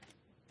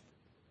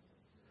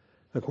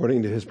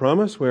According to his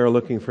promise, we are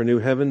looking for new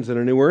heavens and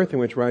a new earth in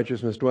which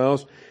righteousness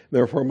dwells.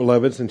 Therefore,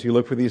 beloved, since you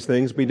look for these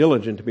things, be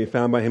diligent to be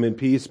found by him in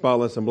peace,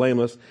 spotless and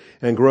blameless,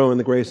 and grow in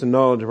the grace and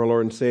knowledge of our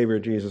Lord and Savior,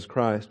 Jesus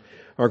Christ.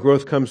 Our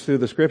growth comes through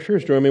the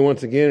Scriptures. Join me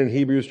once again in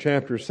Hebrews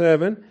chapter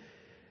 7.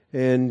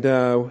 And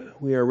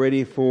we are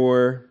ready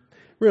for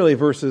really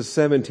verses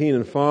 17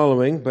 and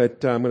following,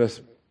 but I'm going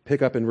to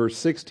pick up in verse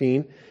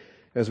 16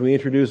 as we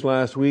introduced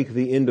last week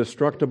the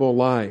indestructible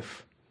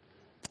life.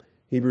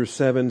 Hebrews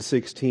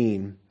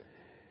 7:16.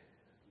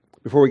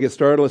 Before we get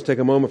started, let's take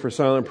a moment for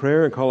silent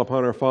prayer and call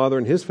upon our Father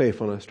and His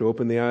faithfulness to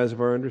open the eyes of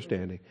our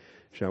understanding.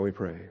 Shall we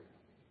pray?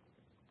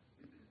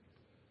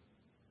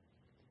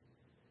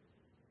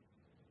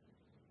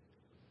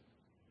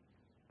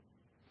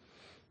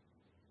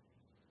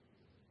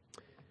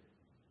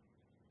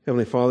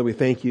 Heavenly Father, we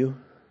thank you.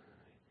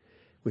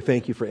 We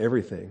thank you for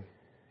everything.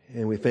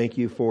 And we thank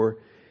you for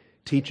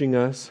teaching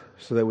us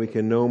so that we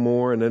can know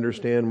more and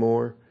understand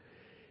more.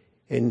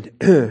 And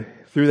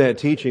through that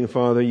teaching,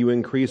 Father, you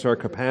increase our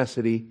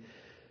capacity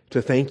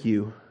to thank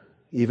you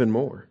even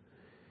more.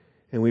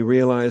 And we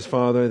realize,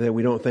 Father, that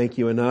we don't thank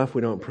you enough,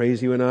 we don't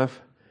praise you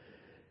enough,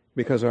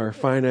 because our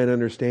finite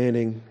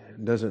understanding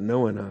doesn't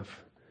know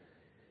enough.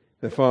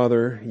 That,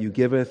 Father, you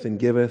giveth and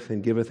giveth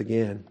and giveth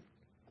again.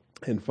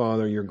 And,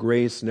 Father, your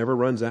grace never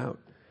runs out.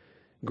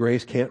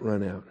 Grace can't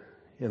run out.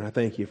 And I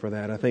thank you for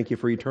that. I thank you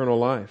for eternal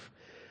life.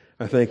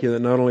 I thank you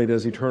that not only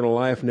does eternal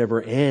life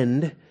never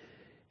end,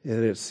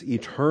 that it's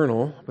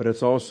eternal, but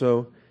it's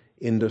also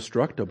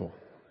indestructible.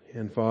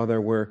 And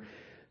Father, we're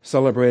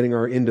celebrating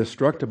our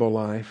indestructible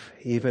life,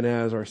 even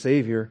as our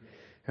Savior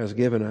has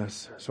given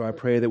us. So I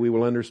pray that we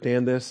will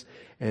understand this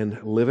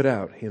and live it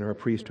out in our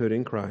priesthood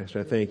in Christ.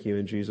 I thank you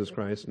in Jesus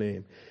Christ's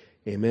name.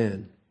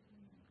 Amen.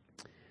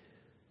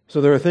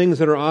 So there are things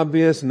that are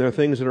obvious and there are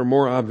things that are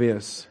more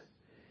obvious.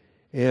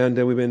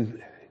 And we've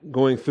been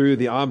going through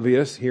the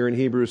obvious here in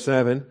Hebrews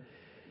 7.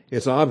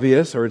 It's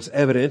obvious, or it's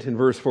evident in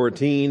verse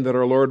 14, that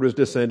our Lord was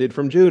descended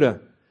from Judah.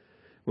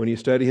 When you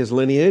study his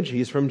lineage,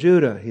 he's from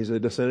Judah. He's a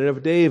descendant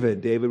of David.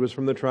 David was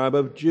from the tribe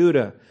of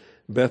Judah.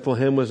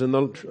 Bethlehem was in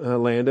the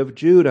land of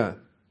Judah.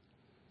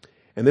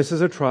 And this is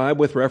a tribe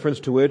with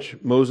reference to which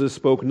Moses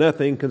spoke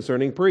nothing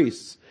concerning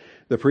priests.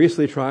 The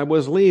priestly tribe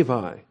was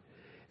Levi.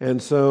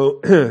 And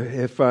so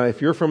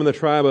if you're from the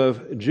tribe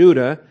of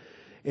Judah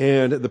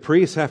and the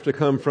priests have to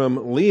come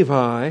from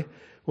Levi,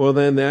 well,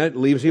 then that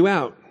leaves you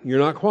out. You're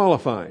not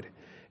qualified.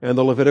 And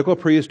the Levitical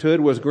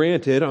priesthood was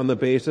granted on the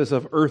basis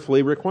of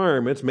earthly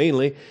requirements,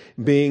 mainly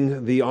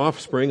being the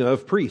offspring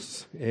of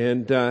priests.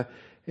 And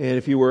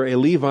if you were a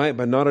Levite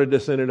but not a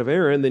descendant of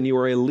Aaron, then you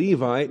were a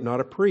Levite, not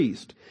a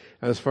priest,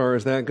 as far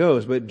as that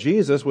goes. But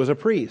Jesus was a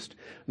priest,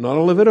 not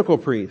a Levitical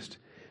priest.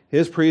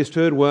 His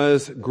priesthood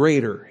was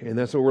greater, and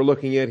that's what we're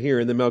looking at here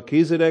in the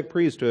Melchizedek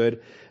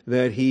priesthood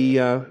that he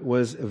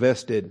was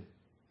vested.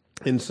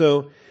 And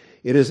so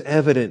it is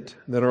evident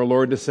that our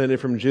Lord descended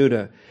from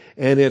Judah,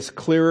 and it's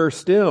clearer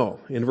still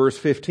in verse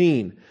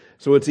 15.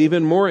 So it's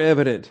even more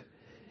evident.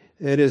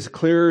 It is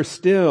clearer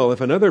still if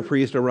another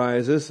priest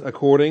arises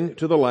according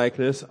to the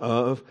likeness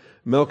of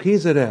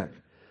Melchizedek.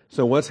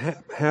 So what's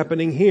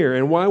happening here?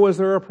 And why was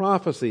there a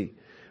prophecy?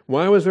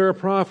 Why was there a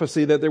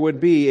prophecy that there would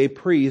be a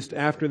priest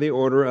after the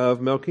order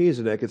of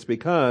Melchizedek? It's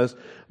because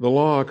the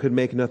law could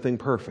make nothing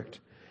perfect.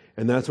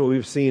 And that's what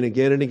we've seen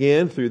again and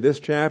again through this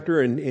chapter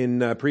and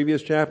in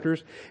previous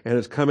chapters. And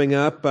it's coming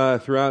up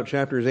throughout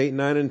chapters 8,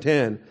 9, and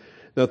 10,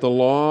 that the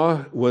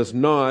law was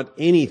not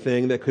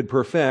anything that could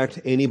perfect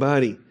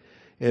anybody.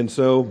 And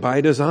so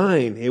by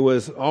design, it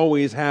was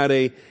always had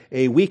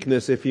a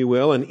weakness, if you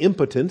will, an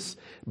impotence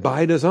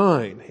by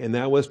design. And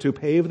that was to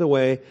pave the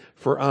way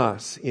for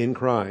us in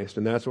Christ.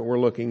 And that's what we're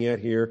looking at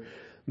here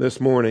this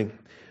morning.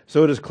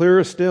 So it is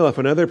clearer still if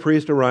another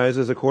priest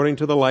arises according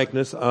to the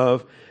likeness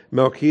of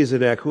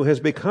Melchizedek, who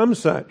has become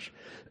such,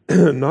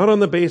 not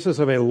on the basis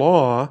of a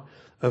law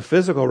of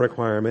physical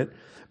requirement,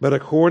 but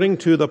according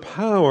to the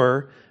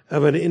power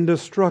of an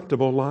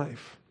indestructible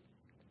life.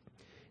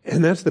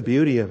 And that's the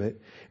beauty of it.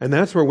 And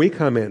that's where we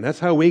come in. That's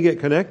how we get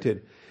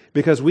connected,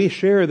 because we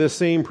share this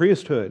same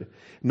priesthood,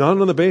 not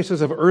on the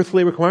basis of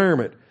earthly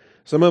requirement.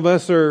 Some of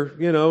us are,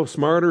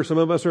 smarter. Some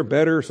of us are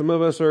better. Some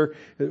of us are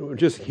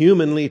just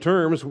humanly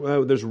terms.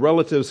 There's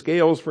relative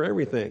scales for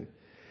everything.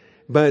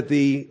 But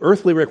the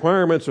earthly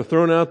requirements are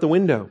thrown out the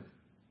window.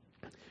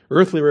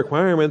 Earthly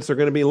requirements are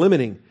going to be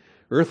limiting.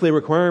 Earthly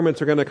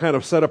requirements are going to kind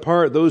of set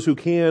apart those who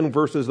can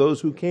versus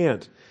those who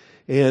can't.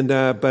 And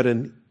but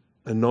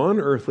a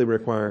non-earthly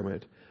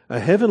requirement, a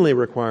heavenly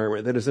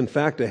requirement that is in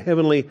fact a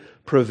heavenly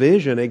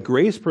provision, a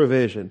grace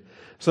provision,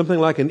 something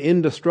like an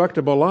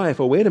indestructible life.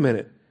 Oh, wait a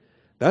minute.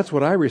 That's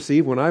what I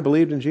received when I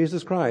believed in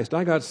Jesus Christ.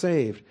 I got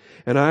saved,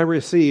 and I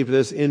received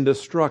this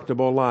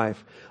indestructible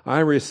life. I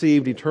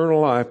received eternal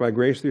life by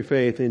grace through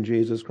faith in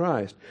Jesus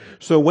Christ.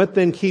 So what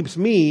then keeps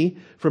me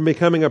from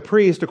becoming a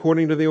priest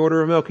according to the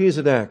order of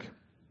Melchizedek?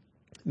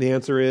 The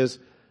answer is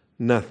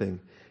nothing.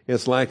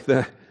 It's like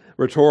the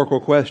rhetorical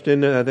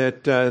question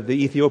that the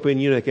Ethiopian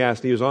eunuch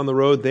asked. He was on the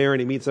road there and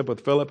he meets up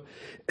with Philip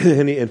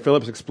and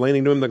Philip's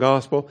explaining to him the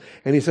gospel.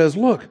 And he says,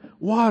 look,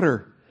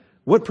 water,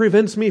 what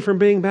prevents me from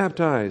being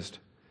baptized?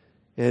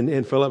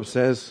 And Philip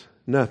says,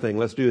 nothing,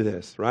 let's do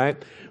this,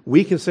 right?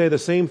 We can say the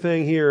same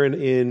thing here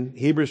in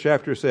Hebrews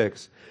chapter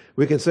 6.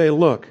 We can say,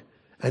 look,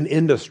 an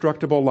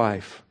indestructible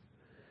life.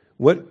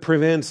 What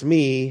prevents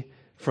me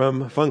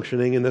from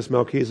functioning in this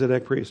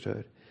Melchizedek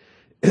priesthood?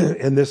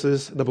 And this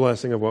is the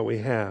blessing of what we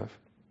have.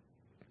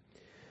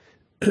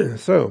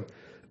 So,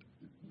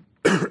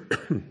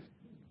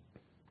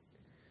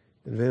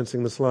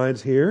 advancing the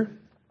slides here.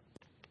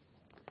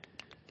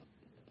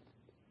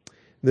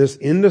 This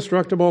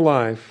indestructible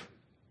life,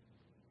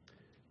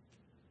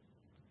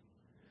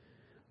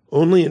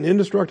 only an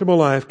indestructible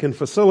life can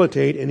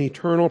facilitate an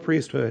eternal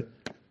priesthood.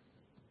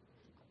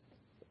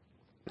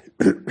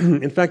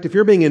 In fact, if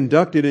you're being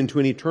inducted into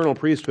an eternal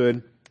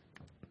priesthood,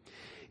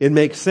 it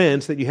makes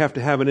sense that you have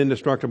to have an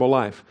indestructible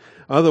life.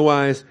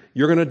 Otherwise,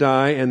 you're going to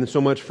die, and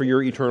so much for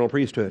your eternal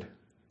priesthood.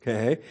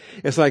 Okay?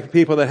 It's like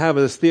people that have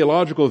this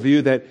theological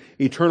view that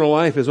eternal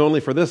life is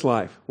only for this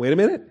life. Wait a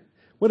minute.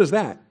 What is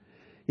that?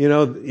 You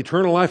know,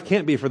 eternal life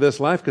can't be for this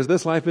life because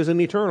this life isn't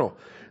eternal.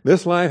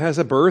 This life has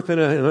a birth and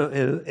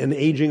an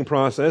aging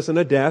process and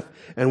a death,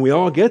 and we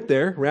all get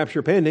there,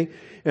 rapture pending.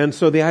 And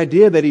so the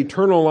idea that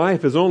eternal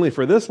life is only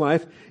for this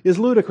life is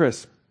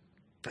ludicrous.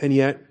 And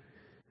yet,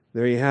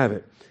 there you have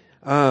it.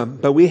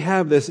 But we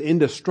have this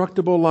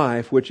indestructible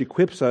life which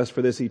equips us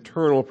for this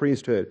eternal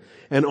priesthood.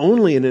 And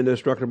only an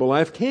indestructible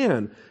life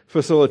can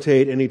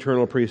facilitate an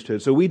eternal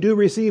priesthood. So we do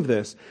receive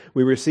this.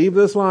 We receive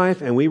this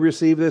life and we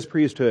receive this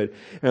priesthood.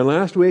 And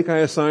last week I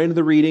assigned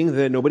the reading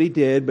that nobody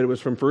did, but it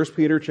was from 1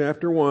 Peter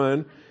chapter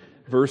 1,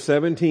 verse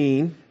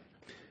 17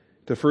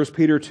 to 1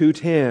 Peter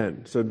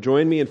 2:10. So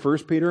join me in 1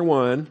 Peter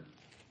 1.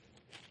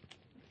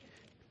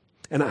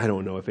 And I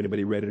don't know if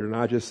anybody read it or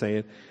not, just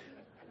saying.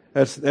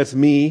 That's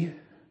me.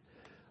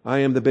 I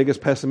am the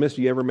biggest pessimist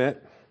you ever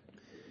met.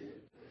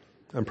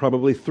 I'm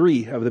probably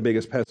 3 of the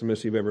biggest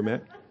pessimists you've ever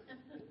met.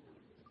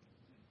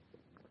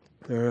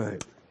 All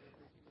right.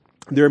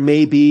 There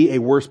may be a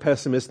worse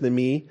pessimist than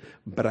me,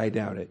 but I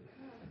doubt it.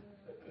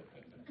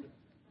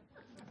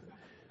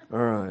 All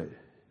right.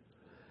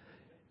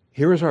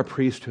 Here is our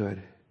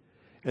priesthood.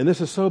 And this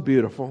is so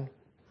beautiful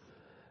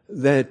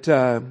that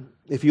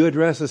if you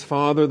address as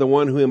Father, the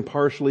one who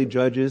impartially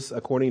judges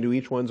according to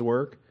each one's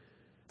work,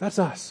 that's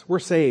us. We're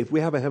saved. We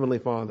have a Heavenly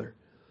Father.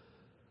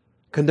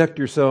 Conduct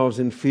yourselves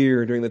in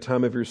fear during the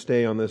time of your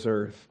stay on this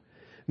earth,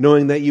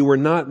 knowing that you were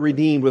not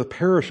redeemed with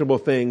perishable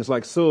things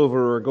like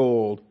silver or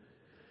gold.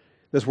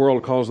 This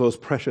world calls those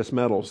precious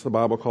metals. The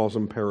Bible calls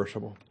them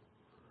perishable.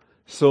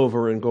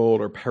 Silver and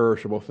gold are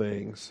perishable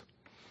things.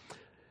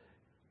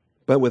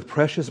 But with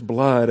precious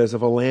blood, as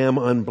of a lamb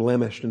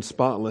unblemished and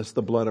spotless,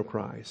 the blood of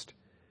Christ.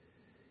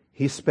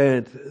 He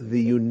spent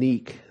the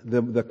unique,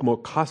 the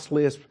most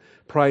costliest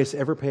price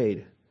ever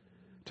paid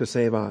to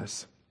save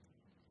us.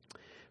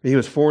 He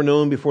was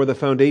foreknown before the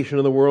foundation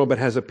of the world, but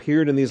has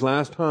appeared in these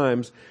last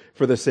times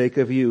for the sake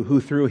of you, who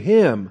through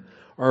Him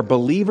are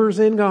believers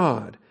in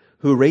God,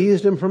 who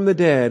raised Him from the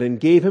dead and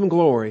gave Him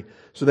glory,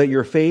 so that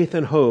your faith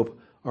and hope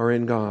are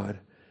in God.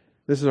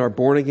 This is our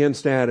born-again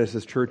status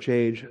as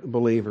church-age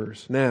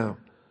believers. Now,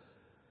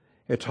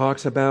 it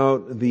talks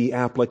about the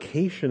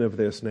application of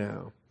this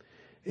now,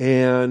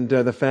 and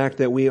the fact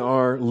that we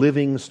are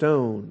living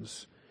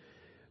stones.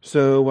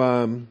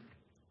 So,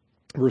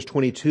 verse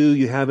 22,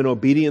 you have in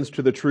obedience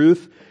to the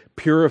truth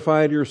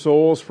purified your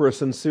souls for a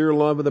sincere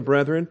love of the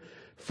brethren.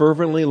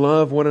 Fervently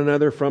love one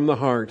another from the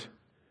heart.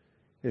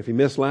 And if you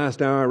missed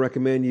last hour, I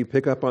recommend you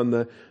pick up on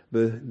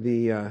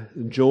the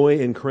joy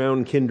and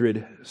crown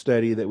kindred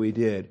study that we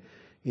did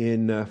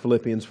in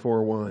Philippians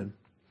 4:1.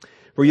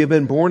 For you have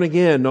been born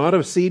again, not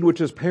of seed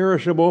which is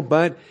perishable,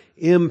 but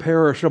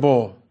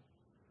imperishable.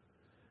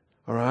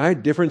 All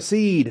right, different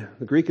seed.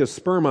 The Greek is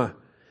sperma.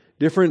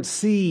 Different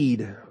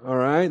seed, all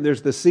right?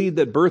 There's the seed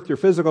that birthed your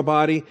physical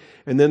body,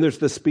 and then there's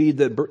the seed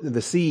that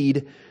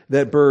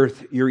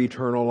birthed your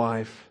eternal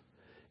life.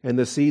 And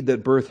the seed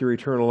that birthed your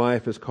eternal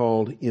life is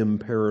called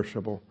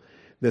imperishable.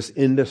 This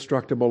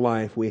indestructible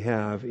life we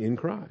have in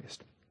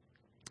Christ.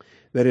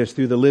 That is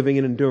through the living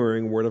and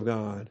enduring Word of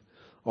God.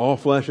 All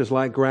flesh is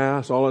like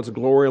grass, all its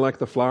glory like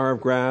the flower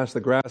of grass. The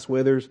grass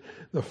withers,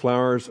 the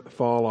flowers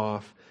fall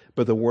off,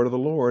 but the word of the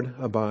Lord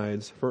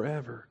abides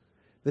forever.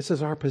 This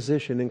is our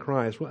position in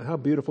Christ. How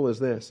beautiful is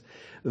this?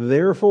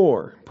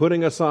 Therefore,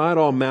 putting aside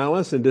all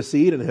malice and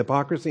deceit and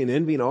hypocrisy and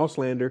envy and all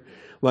slander,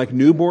 like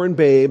newborn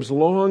babes,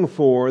 long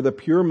for the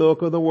pure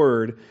milk of the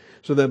Word,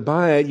 so that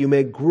by it you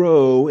may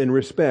grow in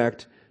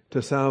respect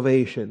to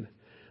salvation.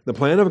 The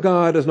plan of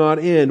God does not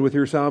end with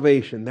your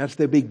salvation. That's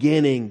the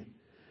beginning.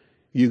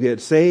 You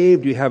get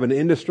saved, you have an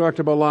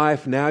indestructible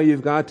life, now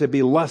you've got to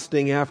be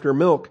lusting after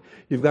milk.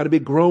 You've got to be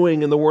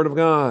growing in the Word of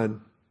God.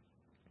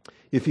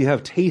 If you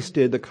have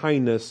tasted the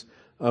kindness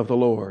of the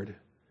Lord,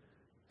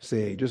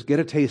 say, just get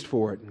a taste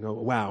for it and go,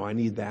 wow, I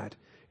need that.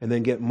 And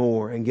then get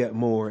more and get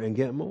more and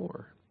get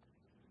more.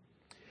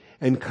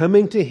 and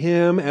coming to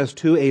him as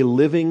to a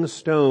living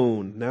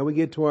stone. Now we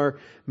get to our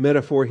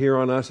metaphor here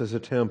on us as a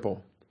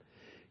temple.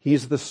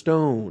 He's the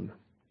stone,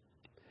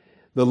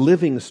 the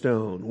living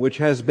stone, which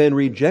has been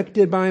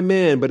rejected by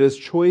men, but is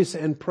choice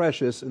and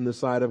precious in the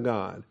sight of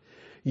God.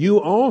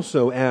 You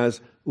also as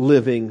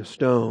living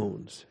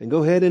stones. And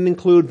go ahead and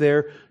include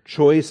there,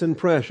 choice and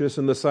precious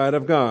in the sight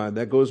of God.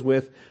 That goes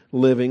with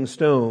living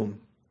stone.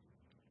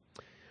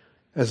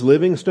 As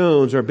living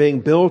stones are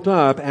being built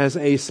up as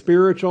a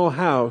spiritual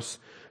house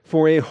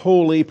for a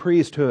holy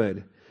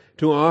priesthood,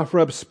 to offer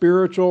up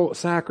spiritual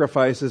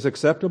sacrifices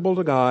acceptable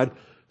to God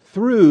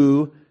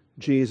through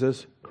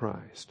Jesus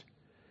Christ.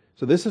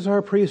 So this is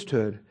our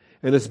priesthood,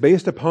 and it's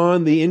based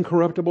upon the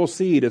incorruptible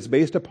seed. It's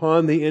based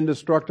upon the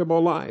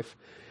indestructible life.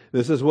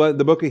 This is what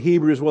the book of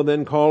Hebrews will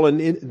then call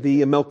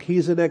the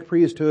Melchizedek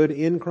priesthood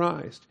in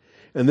Christ.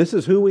 And this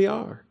is who we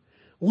are.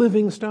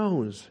 Living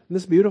stones. Isn't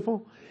this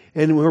beautiful?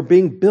 And we're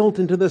being built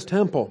into this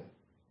temple.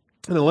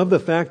 And I love the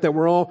fact that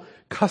we're all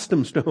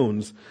custom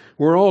stones.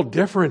 We're all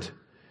different.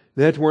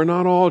 That we're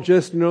not all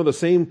just, the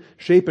same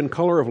shape and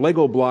color of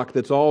Lego block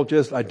that's all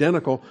just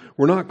identical.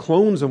 We're not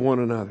clones of one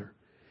another.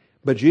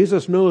 But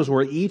Jesus knows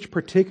where each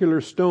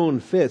particular stone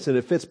fits, and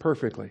it fits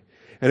perfectly.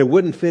 And it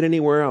wouldn't fit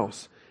anywhere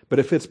else. But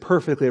it fits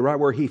perfectly right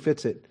where he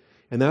fits it.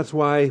 And that's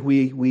why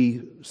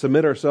we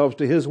submit ourselves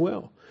to his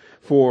will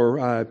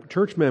for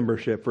church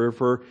membership,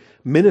 for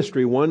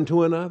ministry one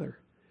to another.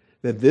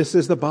 That this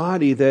is the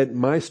body that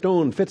my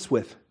stone fits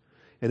with.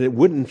 And it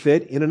wouldn't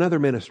fit in another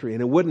ministry.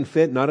 And it wouldn't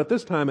fit, not at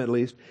this time at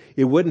least,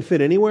 it wouldn't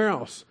fit anywhere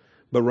else.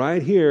 But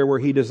right here where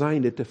he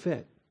designed it to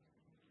fit.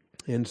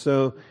 And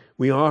so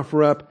we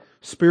offer up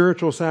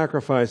spiritual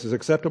sacrifices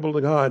acceptable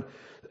to God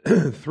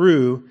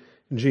through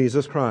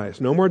Jesus Christ.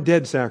 No more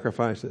dead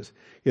sacrifices.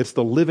 It's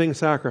the living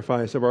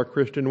sacrifice of our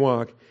Christian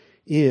walk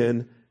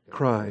in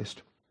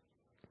Christ.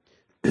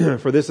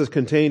 For this is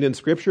contained in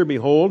Scripture.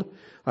 Behold,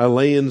 I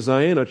lay in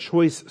Zion a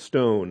choice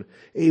stone,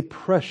 a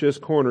precious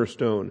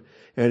cornerstone,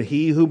 and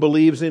he who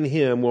believes in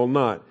him will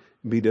not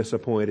be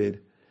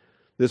disappointed.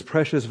 This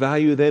precious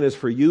value then is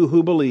for you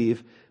who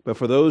believe, but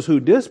for those who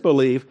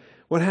disbelieve,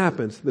 what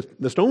happens?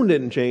 The stone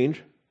didn't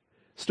change.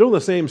 Still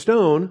the same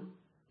stone,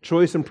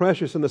 choice and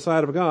precious in the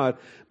sight of God,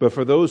 but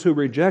for those who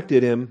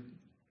rejected him,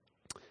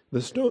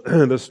 the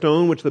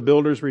stone which the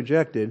builders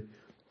rejected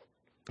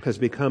has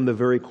become the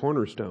very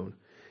cornerstone,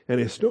 and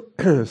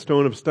a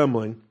stone of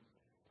stumbling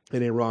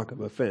and a rock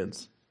of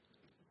offense.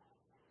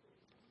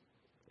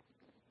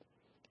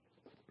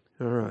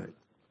 All right.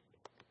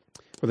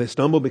 For they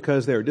stumble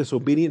because they are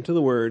disobedient to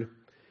the word,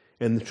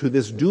 and to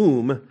this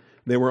doom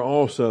they were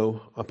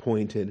also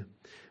appointed.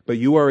 But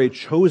you are a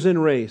chosen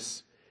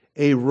race,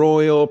 a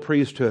royal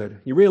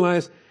priesthood. You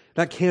realize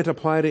that can't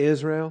apply to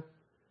Israel?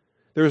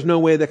 There is no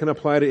way that can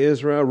apply to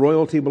Israel.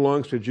 Royalty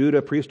belongs to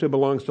Judah. Priesthood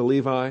belongs to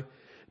Levi.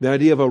 The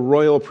idea of a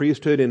royal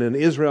priesthood in an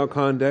Israel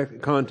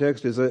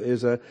context is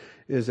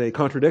a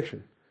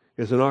contradiction.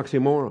 It's an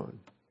oxymoron.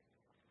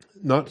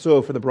 Not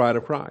so for the bride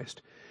of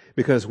Christ.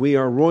 Because we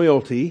are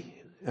royalty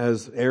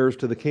as heirs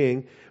to the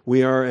king.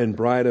 We are and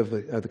bride of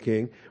the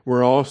king.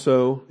 We're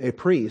also a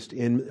priest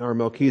in our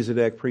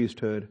Melchizedek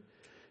priesthood.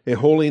 A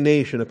holy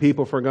nation, a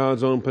people for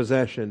God's own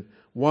possession.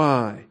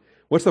 Why?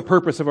 What's the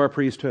purpose of our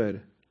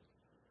priesthood?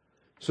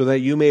 So that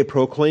you may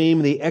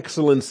proclaim the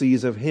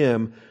excellencies of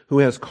him who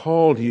has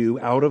called you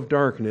out of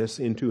darkness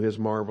into his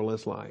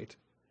marvelous light.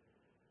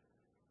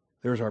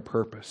 There's our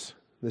purpose.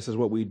 This is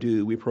what we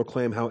do. We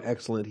proclaim how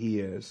excellent he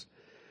is.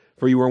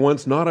 For you were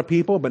once not a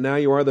people, but now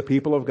you are the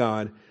people of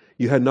God.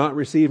 You had not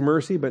received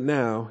mercy, but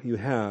now you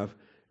have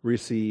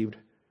received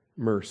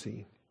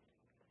mercy.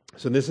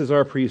 So this is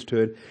our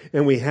priesthood.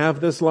 And we have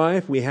this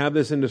life. We have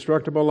this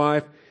indestructible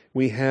life.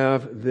 We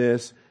have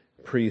this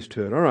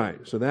priesthood. All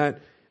right. So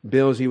that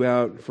bails you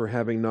out for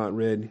having not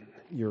read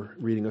your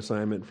reading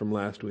assignment from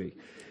last week.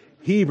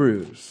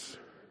 Hebrews.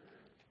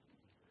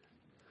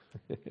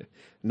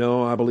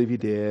 No, I believe you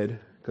did,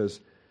 because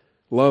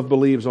love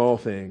believes all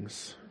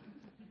things.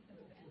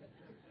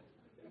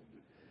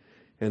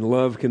 And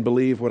love can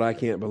believe what I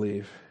can't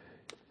believe.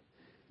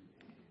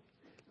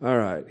 All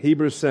right.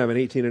 Hebrews 7,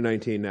 18 and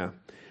 19 now.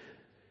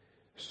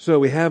 So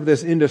we have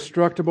this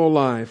indestructible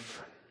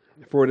life,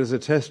 for it is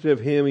attested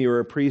of him you are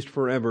a priest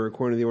forever,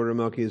 according to the order of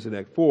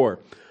Melchizedek. For,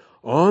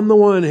 on the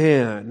one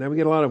hand, now we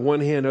get a lot of one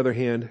hand, other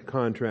hand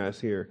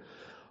contrast here.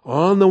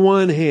 On the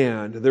one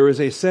hand, there is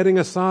a setting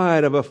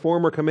aside of a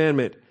former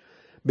commandment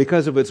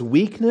because of its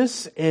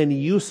weakness and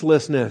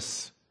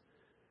uselessness.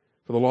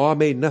 For the law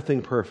made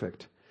nothing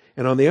perfect.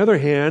 And on the other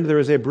hand, there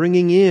is a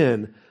bringing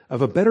in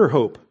of a better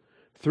hope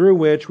through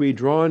which we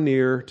draw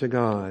near to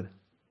God.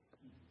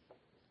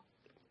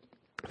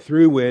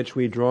 Through which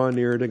we draw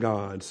near to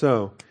God.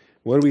 So,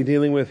 what are we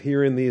dealing with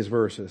here in these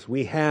verses?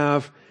 We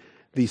have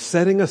the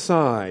setting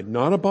aside,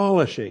 not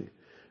abolishing,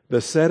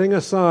 the setting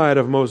aside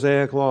of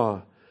Mosaic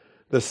law.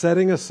 The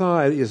setting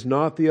aside is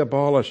not the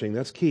abolishing.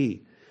 That's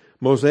key.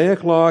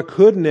 Mosaic law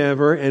could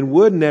never and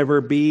would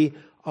never be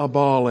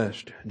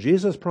abolished.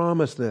 Jesus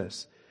promised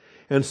this.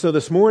 And so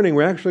this morning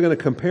we're actually going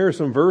to compare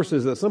some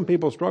verses that some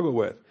people struggle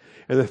with.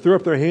 And they throw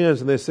up their hands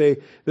and they say,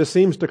 this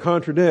seems to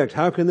contradict.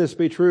 How can this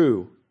be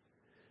true?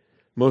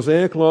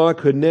 Mosaic law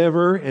could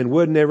never and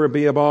would never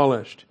be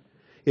abolished.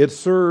 It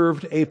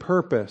served a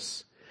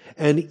purpose.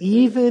 And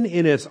even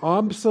in its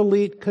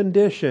obsolete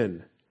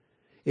condition,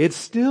 it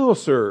still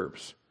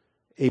serves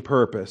a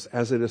purpose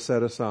as it is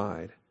set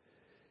aside.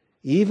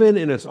 Even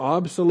in its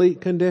obsolete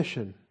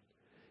condition,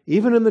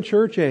 even in the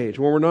church age,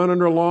 when we're not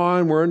under law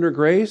and we're under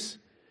grace,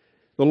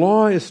 the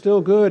law is still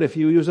good if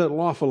you use it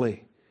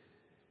lawfully.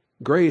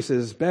 Grace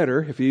is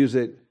better if you use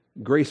it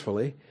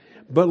gracefully.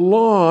 But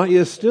law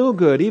is still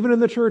good, even in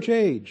the church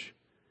age,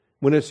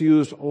 when it's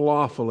used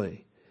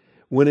lawfully,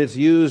 when it's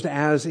used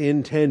as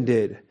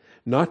intended,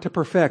 not to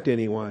perfect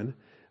anyone,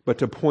 but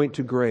to point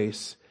to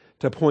grace,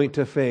 to point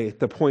to faith,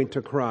 to point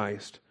to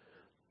Christ.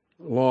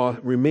 Law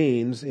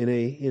remains in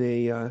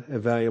a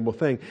valuable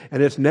thing,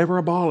 and it's never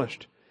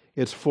abolished.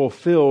 It's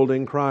fulfilled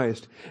in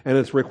Christ, and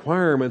its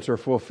requirements are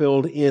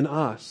fulfilled in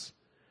us.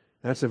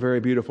 That's a very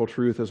beautiful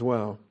truth as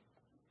well.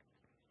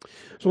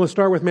 So let's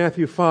start with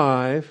Matthew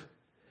 5,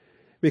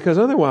 because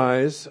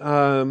otherwise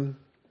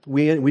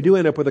we do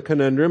end up with a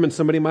conundrum, and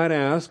somebody might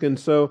ask, and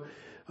so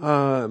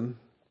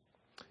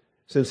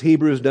since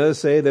Hebrews does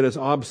say that it's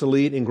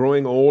obsolete and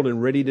growing old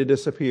and ready to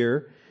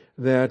disappear,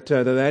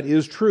 that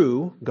is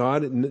true.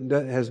 God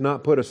has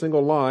not put a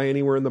single lie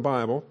anywhere in the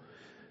Bible.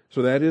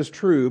 So that is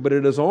true, but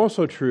it is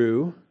also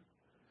true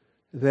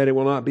that it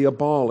will not be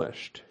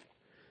abolished.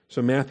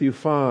 So Matthew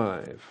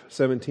 5,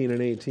 17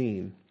 and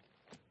 18.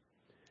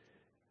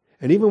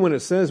 And even when it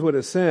says what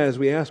it says,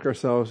 we ask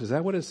ourselves, is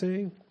that what it's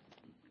saying?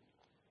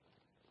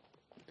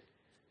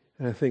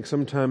 And I think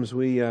sometimes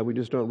we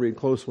just don't read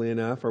closely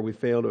enough, or we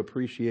fail to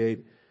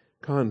appreciate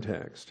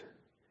context.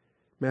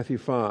 Matthew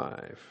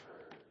 5.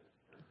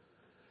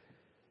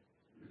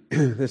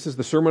 This is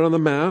the Sermon on the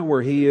Mount,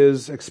 where he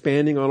is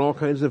expanding on all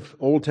kinds of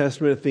Old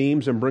Testament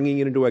themes and bringing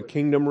it into a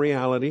kingdom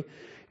reality.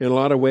 In a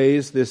lot of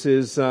ways, this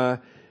is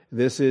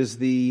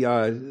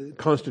the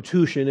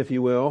constitution, if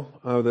you will,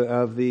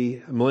 of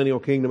the millennial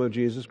kingdom of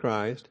Jesus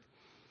Christ.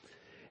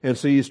 And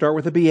so you start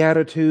with the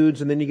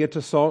Beatitudes, and then you get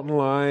to salt and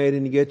light,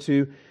 and you get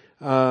to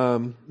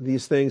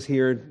these things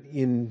here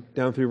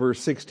down through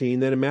verse 16.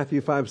 Then in Matthew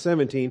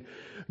 5:17,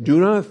 do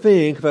not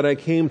think that I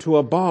came to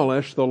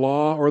abolish the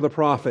law or the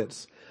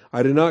prophets.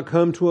 I did not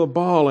come to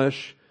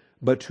abolish,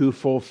 but to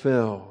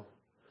fulfill.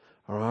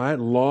 All right?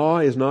 Law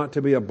is not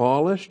to be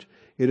abolished.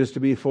 It is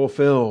to be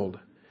fulfilled.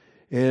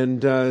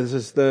 And this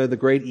is the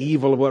great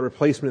evil of what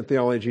replacement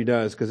theology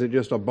does, because it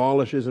just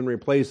abolishes and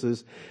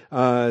replaces,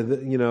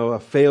 a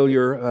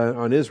failure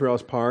on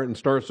Israel's part and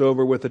starts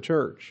over with the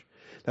church.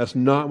 That's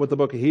not what the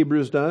book of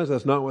Hebrews does.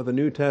 That's not what the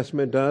New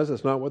Testament does.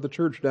 That's not what the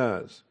church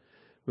does.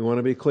 We want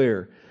to be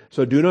clear.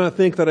 So do not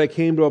think that I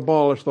came to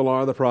abolish the law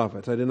of the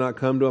prophets. I did not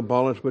come to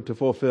abolish, but to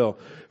fulfill.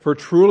 For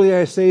truly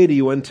I say to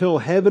you, until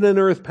heaven and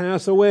earth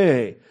pass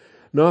away,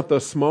 not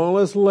the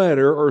smallest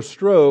letter or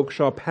stroke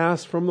shall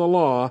pass from the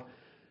law.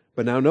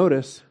 But now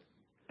notice,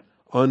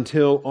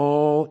 until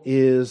all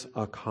is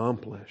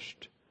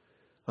accomplished.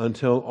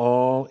 Until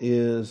all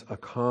is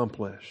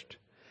accomplished.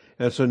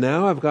 And so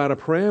now I've got a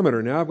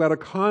parameter. Now I've got a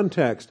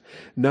context.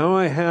 Now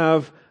I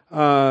have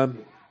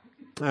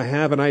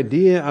an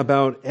idea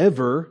about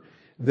ever,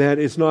 that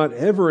it's not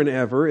ever and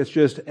ever, it's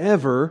just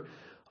ever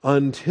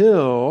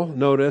until,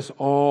 notice,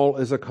 all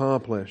is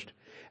accomplished.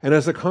 And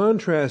as a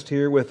contrast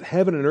here with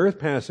heaven and earth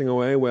passing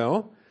away,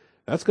 well,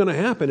 that's going to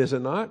happen, is it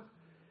not?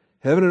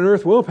 Heaven and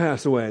earth will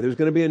pass away. There's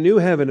going to be a new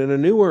heaven and a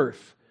new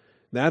earth.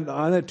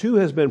 That too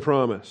has been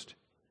promised.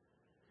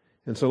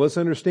 And so let's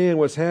understand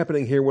what's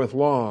happening here with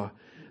law.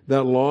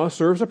 That law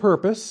serves a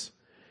purpose,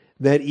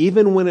 that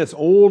even when it's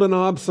old and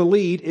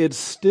obsolete, it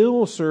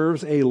still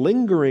serves a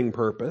lingering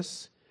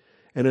purpose.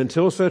 And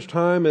until such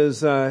time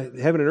as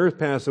heaven and earth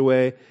pass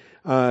away,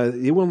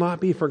 it will not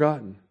be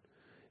forgotten.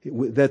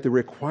 That the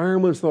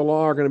requirements of the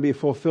law are going to be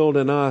fulfilled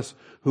in us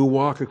who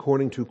walk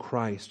according to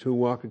Christ, who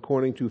walk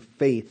according to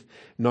faith,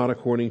 not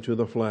according to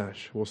the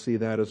flesh. We'll see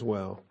that as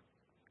well.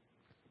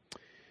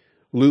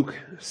 Luke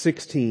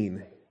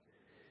 16.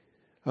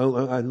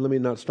 Let me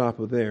not stop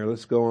there.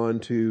 Let's go on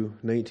to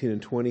 19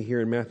 and 20 here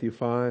in Matthew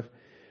 5.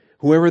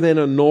 Whoever then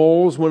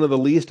annuls one of the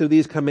least of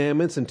these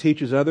commandments and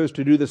teaches others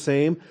to do the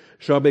same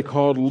shall be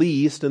called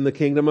least in the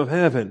kingdom of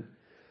heaven.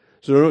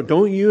 So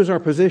don't use our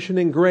position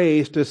in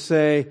grace to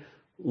say,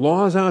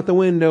 law's out the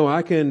window,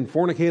 I can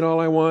fornicate all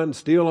I want, and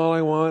steal all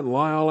I want, and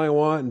lie all I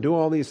want, and do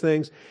all these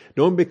things.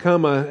 Don't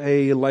become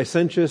a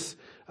licentious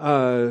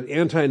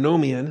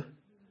antinomian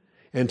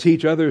and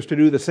teach others to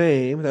do the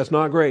same. That's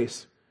not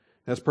grace.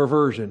 That's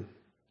perversion.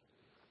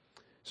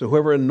 So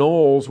whoever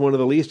annuls one of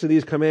the least of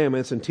these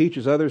commandments and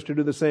teaches others to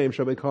do the same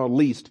shall be called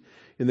least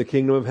in the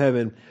kingdom of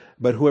heaven.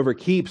 But whoever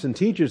keeps and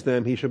teaches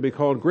them, he shall be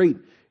called great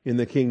in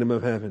the kingdom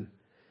of heaven.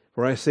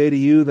 For I say to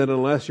you that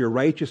unless your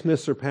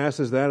righteousness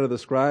surpasses that of the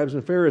scribes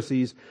and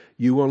Pharisees,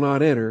 you will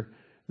not enter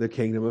the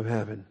kingdom of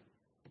heaven.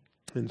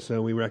 And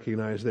so we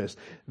recognize this.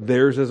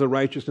 Theirs is a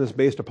righteousness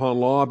based upon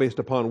law, based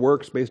upon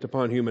works, based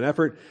upon human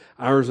effort.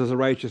 Ours is a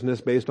righteousness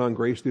based on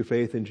grace through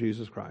faith in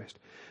Jesus Christ.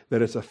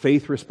 That it's a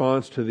faith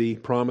response to the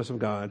promise of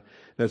God.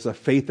 That it's a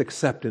faith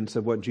acceptance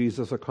of what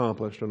Jesus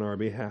accomplished on our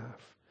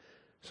behalf.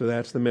 So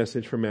that's the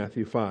message from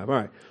Matthew 5. All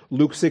right.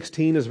 Luke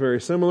 16 is very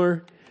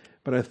similar,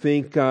 but I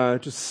think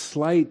just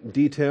slight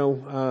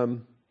detail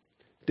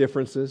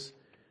differences.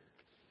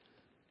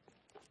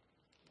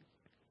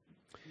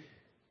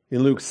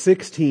 In Luke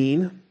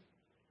 16,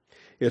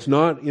 it's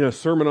not in a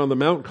Sermon on the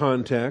Mount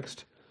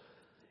context.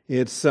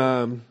 It's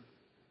we're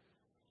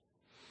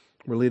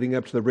leading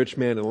up to the rich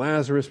man and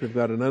Lazarus. We've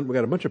got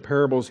a bunch of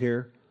parables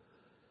here,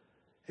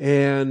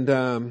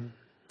 and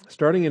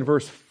starting in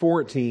verse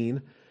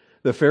 14,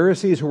 the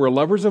Pharisees, who were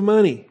lovers of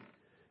money,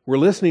 were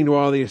listening to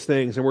all these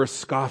things and were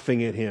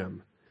scoffing at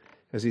him,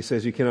 as he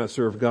says, "You cannot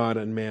serve God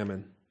and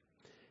mammon."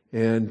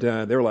 And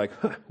they were like,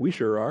 "We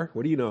sure are.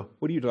 What do you know?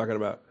 What are you talking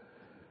about?"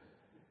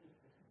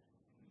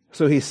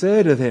 So he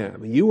said to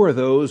them, "You are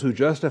those who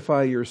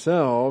justify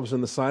yourselves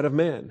in the sight of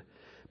men,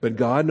 but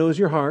God knows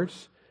your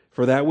hearts,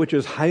 for that which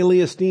is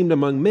highly esteemed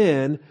among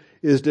men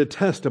is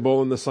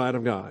detestable in the sight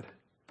of God."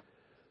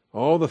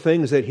 All the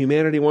things that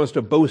humanity wants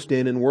to boast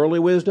in worldly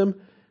wisdom,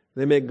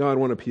 they make God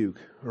want to puke,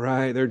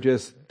 right? They're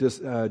just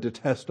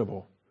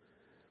detestable.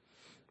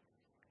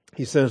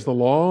 He says, "The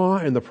law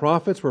and the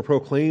prophets were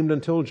proclaimed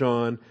until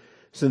John.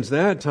 Since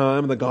that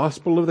time, the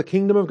gospel of the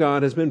kingdom of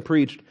God has been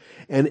preached,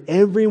 and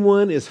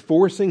everyone is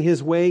forcing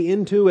his way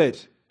into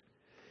it."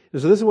 And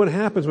so this is what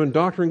happens when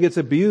doctrine gets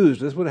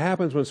abused. This is what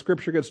happens when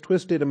Scripture gets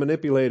twisted and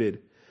manipulated.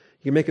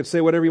 You can make it say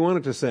whatever you want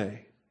it to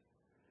say.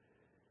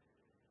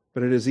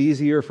 But it is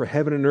easier for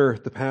heaven and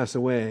earth to pass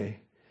away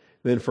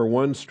than for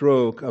one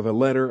stroke of a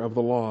letter of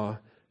the law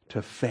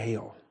to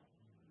fail.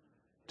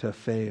 To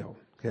fail.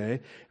 Okay?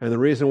 And the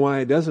reason why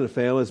it doesn't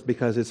fail is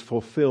because it's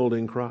fulfilled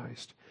in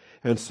Christ.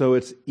 And so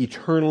it's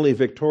eternally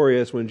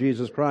victorious when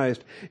Jesus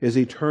Christ is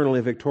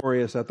eternally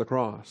victorious at the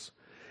cross.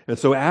 And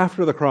so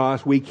after the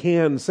cross, we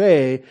can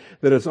say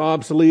that it's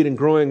obsolete and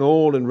growing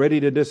old and ready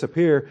to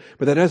disappear,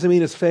 but that doesn't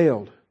mean it's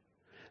failed.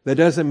 That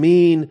doesn't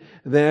mean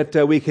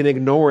that we can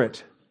ignore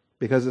it,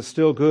 because it's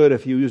still good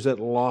if you use it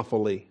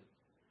lawfully.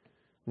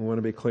 We want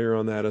to be clear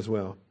on that as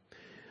well.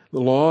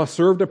 The law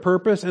served a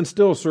purpose and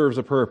still serves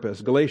a purpose.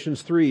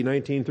 Galatians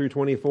 3:19 through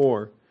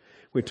 24.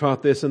 We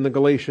taught this in the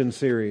Galatians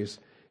series.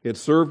 It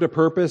served a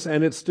purpose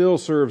and it still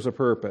serves a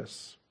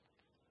purpose.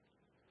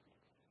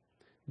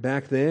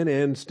 Back then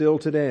and still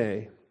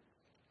today.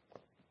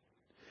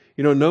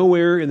 You know,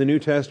 nowhere in the New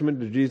Testament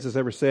did Jesus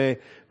ever say,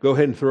 "Go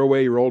ahead and throw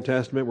away your Old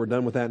Testament. We're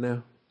done with that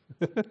now."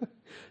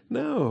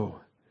 No.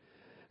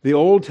 The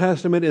Old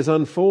Testament is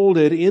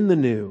unfolded in the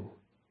New.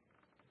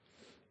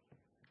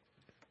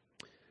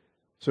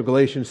 So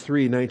Galatians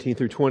 3:19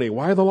 through 20.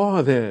 Why the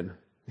law then?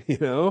 You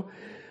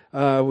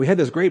know, we had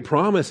this great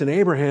promise in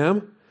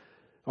Abraham.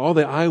 All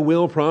the "I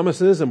will"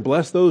 promises, and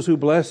bless those who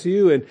bless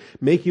you, and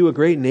make you a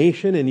great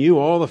nation, and you,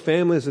 all the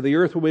families of the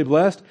earth, will be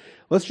blessed.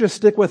 Let's just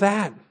stick with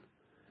that.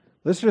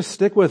 Let's just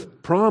stick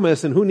with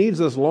promise, and who needs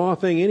this law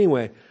thing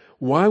anyway?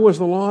 Why was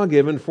the law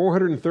given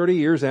 430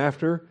 years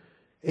after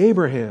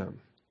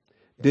Abraham?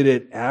 Did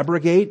it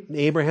abrogate the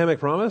Abrahamic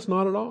promise?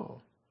 Not at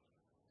all.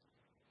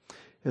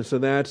 And so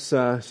that's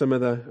some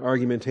of the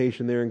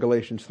argumentation there in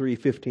Galatians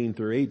 3:15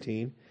 through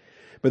 18.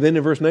 But then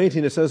in verse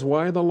 19 it says,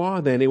 "Why the law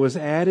then? It was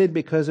added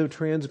because of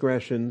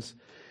transgressions,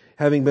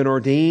 having been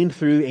ordained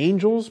through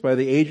angels by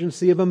the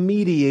agency of a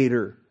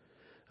mediator,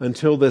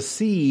 until the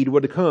seed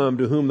would come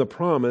to whom the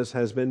promise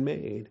has been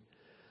made."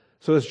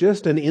 So it's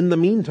just an in the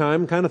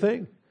meantime kind of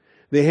thing.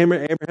 The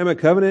Abrahamic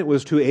covenant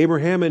was to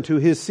Abraham and to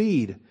his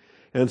seed.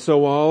 And so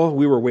while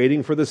we were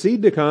waiting for the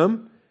seed to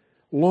come,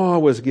 law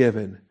was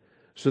given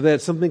so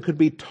that something could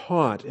be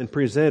taught and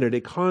presented,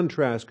 a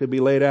contrast could be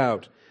laid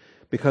out,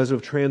 because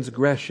of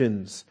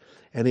transgressions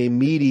and a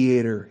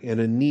mediator and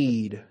a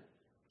need.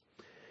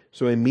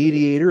 So a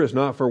mediator is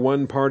not for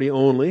one party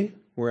only,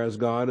 whereas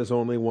God is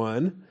only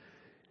one.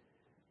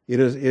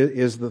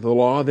 Is the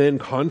law then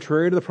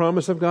contrary to the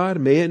promise of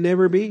God? May it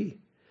never be.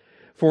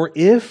 For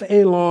if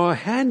a law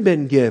had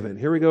been given,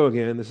 here we go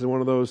again, this is one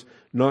of those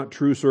not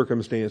true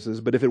circumstances,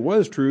 but if it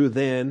was true,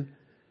 then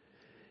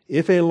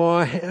if a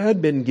law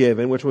had been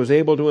given which was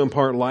able to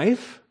impart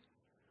life,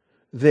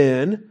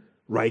 then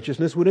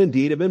righteousness would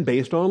indeed have been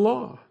based on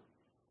law.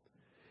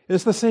 And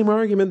it's the same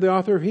argument the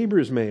author of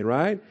Hebrews made,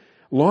 right?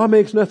 Law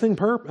makes nothing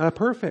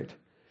perfect.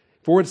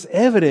 For it's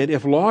evident,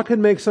 if law could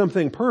make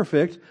something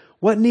perfect,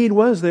 what need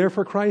was there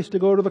for Christ to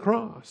go to the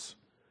cross?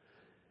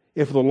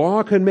 If the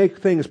law could make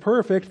things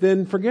perfect,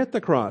 then forget the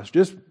cross.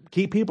 Just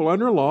keep people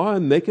under law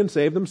and they can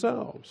save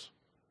themselves.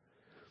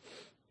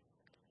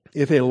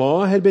 If a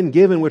law had been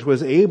given which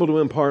was able to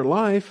impart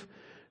life,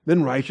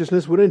 then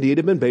righteousness would indeed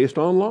have been based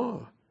on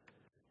law.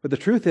 But the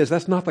truth is,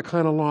 that's not the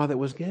kind of law that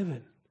was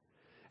given.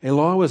 A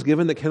law was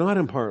given that cannot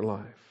impart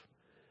life.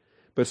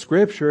 But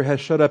Scripture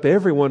has shut up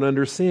everyone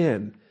under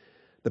sin,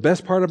 The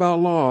best part about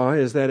law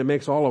is that it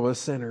makes all of us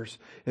sinners.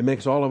 It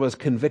makes all of us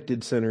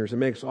convicted sinners. It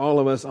makes all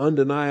of us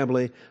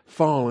undeniably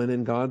fallen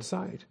in God's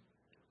sight.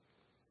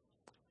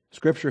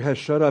 Scripture has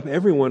shut up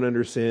everyone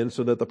under sin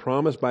so that the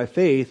promise by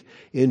faith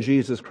in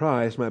Jesus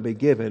Christ might be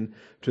given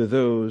to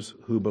those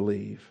who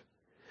believe.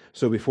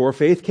 So before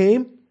faith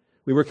came,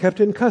 we were kept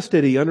in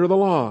custody under the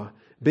law,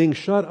 being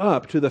shut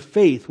up to the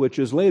faith which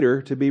is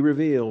later to be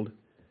revealed.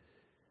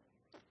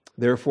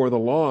 Therefore, the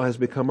law has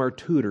become our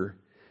tutor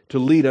to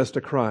lead us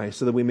to Christ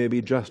so that we may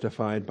be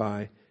justified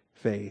by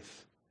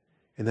faith.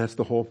 And that's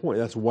the whole point.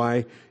 That's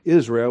why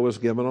Israel was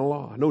given a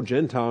law. No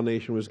Gentile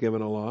nation was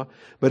given a law,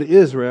 but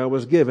Israel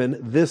was given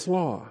this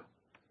law,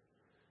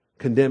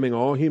 condemning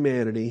all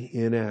humanity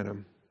in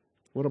Adam.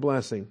 What a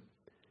blessing.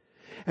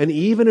 And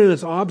even in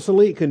its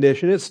obsolete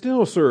condition, it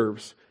still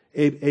serves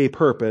a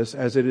purpose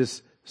as it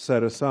is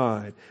set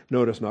aside.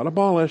 Notice, not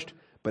abolished,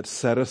 but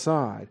set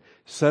aside.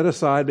 Set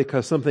aside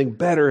because something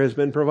better has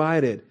been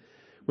provided.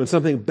 When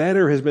something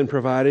better has been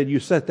provided, you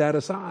set that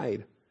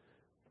aside.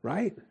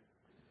 Right?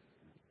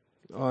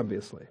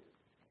 Obviously.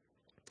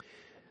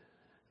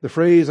 The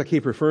phrase I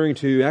keep referring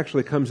to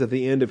actually comes at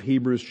the end of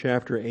Hebrews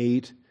chapter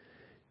 8.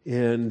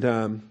 And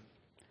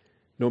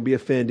don't be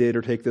offended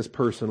or take this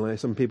personally.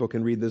 Some people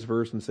can read this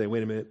verse and say,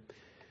 wait a minute.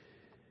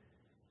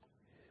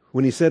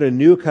 When he said a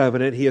new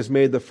covenant, he has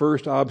made the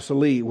first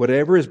obsolete.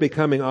 Whatever is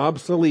becoming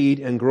obsolete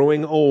and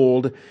growing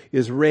old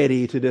is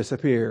ready to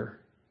disappear.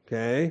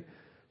 Okay?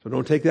 So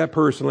don't take that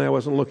personally. I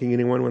wasn't looking at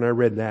anyone when I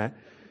read that.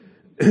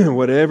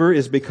 Whatever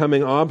is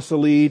becoming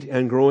obsolete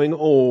and growing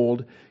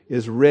old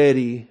is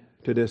ready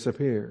to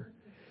disappear.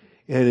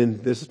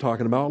 And this is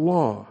talking about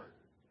law.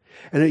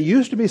 And it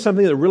used to be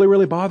something that really,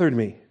 really bothered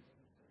me.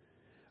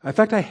 In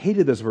fact, I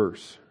hated this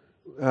verse.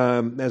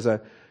 As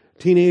a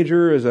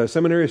teenager, as a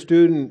seminary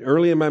student,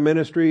 early in my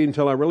ministry,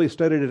 until I really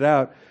studied it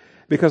out,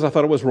 because I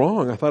thought it was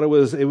wrong. I thought it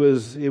was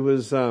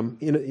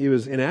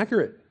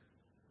inaccurate.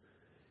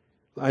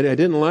 I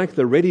didn't like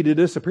the ready to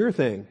disappear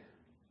thing.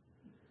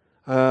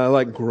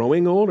 Like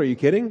growing old, are you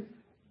kidding?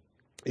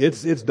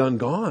 It's done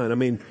gone. I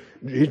mean,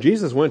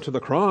 Jesus went to the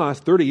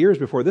cross 30 years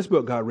before this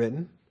book got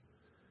written.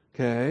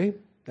 Okay,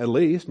 at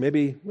least,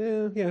 maybe,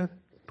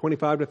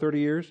 25 to 30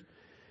 years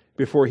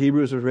before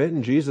Hebrews was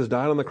written. Jesus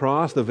died on the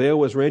cross. The veil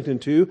was rent in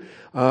two.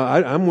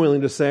 I'm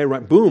willing to say,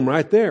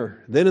 right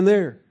there, then and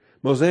there.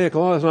 Mosaic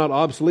law is not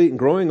obsolete and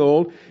growing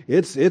old.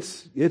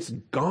 It's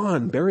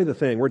gone. Bury the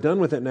thing. We're done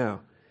with it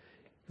now.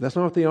 That's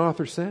not what the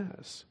author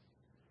says.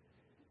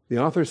 The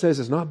author says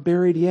it's not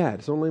buried yet.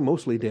 It's only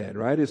mostly dead,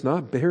 right? It's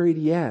not buried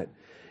yet.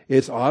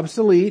 It's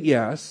obsolete,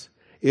 yes.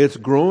 It's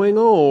growing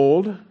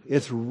old.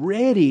 It's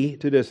ready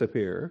to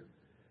disappear,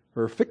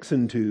 or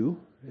fixing to,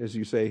 as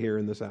you say here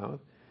in the South.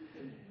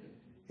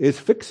 It's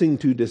fixing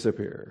to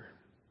disappear.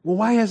 Well,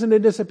 why hasn't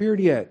it disappeared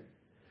yet?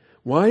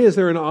 Why is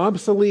there an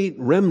obsolete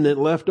remnant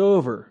left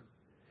over?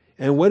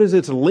 And what is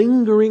its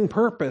lingering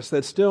purpose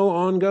that still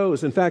on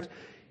goes? In fact,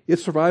 it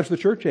survives the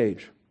church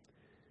age.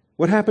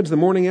 What happens the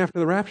morning after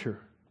the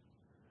rapture?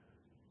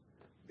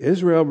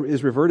 Israel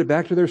is reverted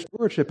back to their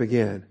stewardship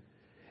again.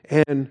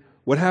 And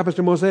what happens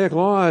to Mosaic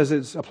law as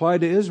it's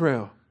applied to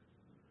Israel?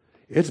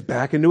 It's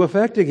back into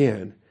effect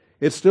again.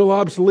 It's still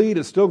obsolete.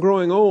 It's still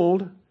growing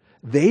old.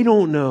 They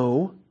don't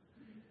know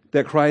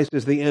that Christ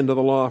is the end of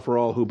the law for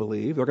all who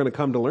believe. They're going to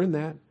come to learn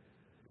that,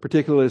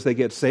 particularly as they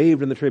get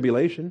saved in the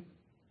tribulation.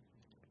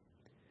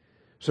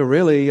 So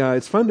really,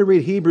 it's fun to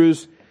read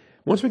Hebrews.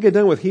 Once we get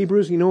done with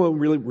Hebrews, you know what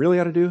we really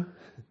ought to do?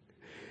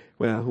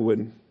 Well, who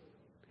wouldn't?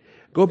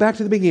 Go back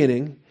to the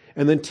beginning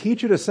and then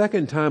teach it a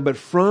second time, but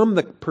from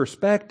the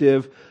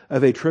perspective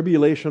of a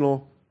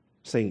tribulational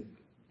saint,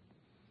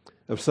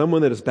 of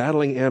someone that is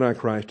battling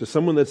Antichrist, of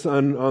someone that's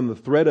on the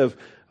thread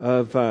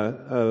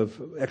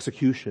of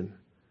execution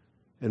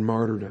and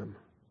martyrdom.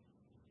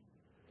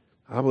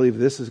 I believe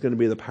this is going to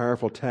be the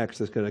powerful text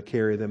that's going to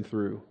carry them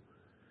through,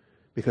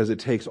 because it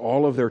takes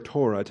all of their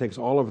Torah, it takes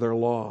all of their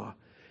law,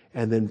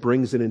 and then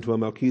brings it into a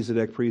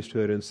Melchizedek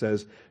priesthood and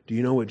says, do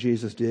you know what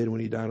Jesus did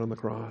when he died on the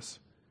cross?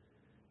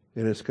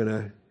 And it's going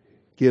to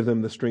give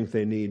them the strength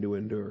they need to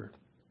endure.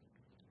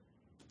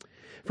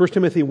 1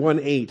 Timothy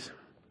 1:8,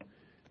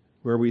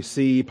 where we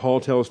see Paul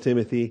tells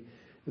Timothy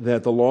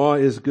that the law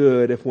is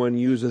good if one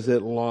uses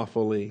it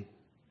lawfully.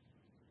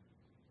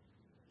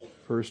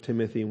 1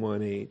 Timothy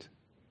 1:8.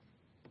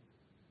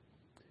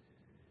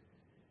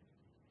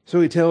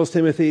 So he tells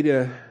Timothy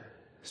to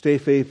stay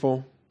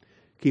faithful,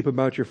 keep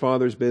about your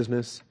father's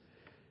business.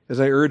 As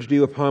I urged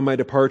you upon my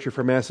departure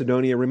from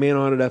Macedonia, remain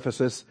on at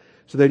Ephesus,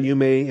 so that you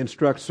may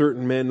instruct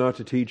certain men not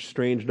to teach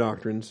strange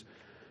doctrines,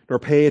 nor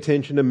pay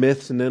attention to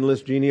myths and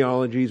endless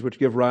genealogies which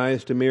give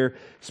rise to mere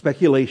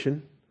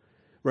speculation,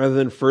 rather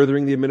than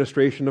furthering the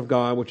administration of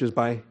God, which is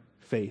by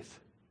faith.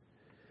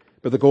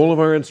 But the goal of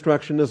our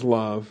instruction is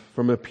love,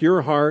 from a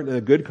pure heart and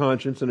a good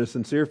conscience and a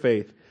sincere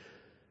faith.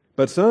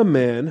 But some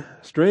men,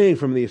 straying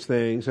from these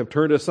things, have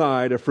turned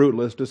aside a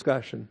fruitless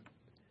discussion.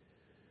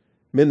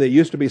 Men that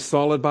used to be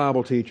solid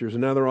Bible teachers,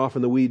 and now they're off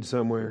in the weeds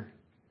somewhere.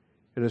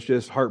 And it's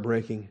just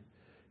heartbreaking.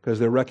 because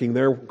they're wrecking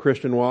their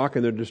Christian walk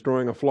and they're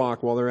destroying a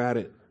flock while they're at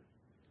it.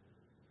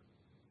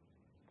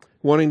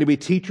 Wanting to be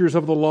teachers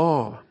of the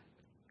law.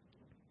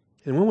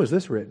 And when was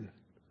this written?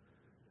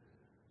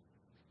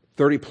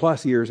 30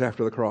 plus years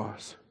after the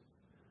cross.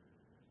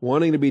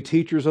 Wanting to be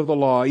teachers of the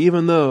law,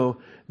 even though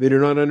they do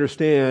not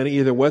understand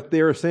either what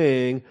they are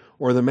saying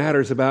or the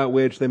matters about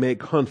which they make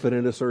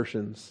confident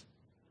assertions.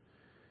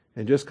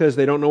 And just because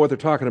they don't know what they're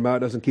talking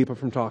about doesn't keep them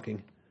from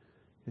talking,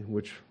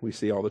 which we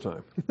see all the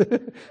time.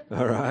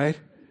 All right?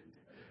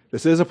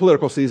 This is a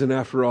political season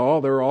after all.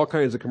 There are all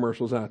kinds of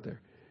commercials out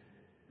there.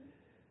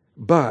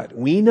 But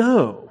we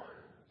know,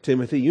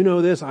 Timothy, you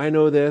know this, I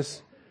know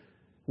this,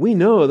 we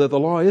know that the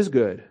law is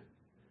good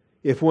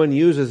if one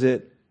uses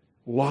it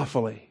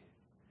lawfully.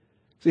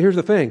 See, here's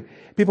the thing.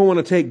 People want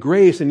to take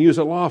grace and use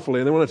it lawfully,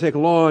 and they want to take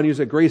law and use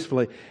it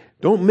gracefully.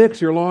 Don't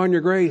mix your law and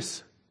your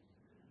grace.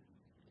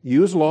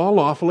 Use law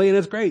lawfully, and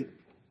it's great.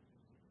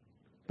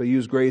 But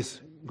use grace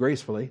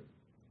gracefully,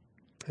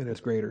 and it's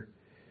greater.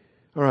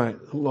 All right,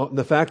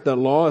 the fact that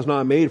law is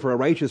not made for a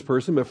righteous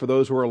person, but for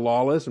those who are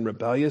lawless and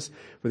rebellious,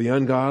 for the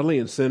ungodly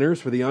and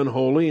sinners, for the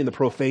unholy and the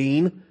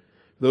profane,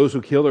 those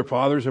who kill their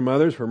fathers or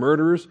mothers, for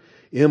murderers,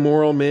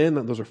 immoral men,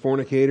 those are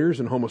fornicators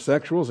and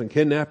homosexuals and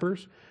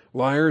kidnappers,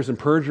 liars and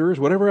perjurers,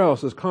 whatever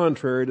else is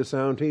contrary to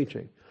sound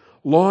teaching.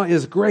 Law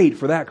is great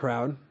for that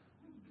crowd.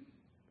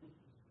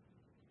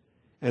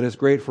 And it's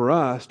great for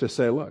us to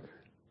say, look,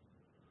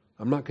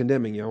 I'm not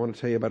condemning you. I want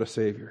to tell you about a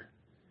Savior.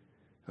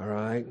 All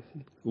right?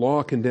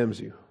 Law condemns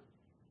you,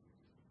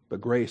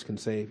 but grace can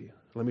save you.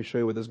 Let me show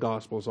you what this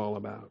gospel is all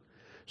about.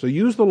 So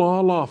use the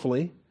law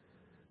lawfully,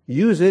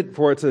 use it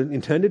for its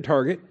intended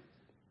target,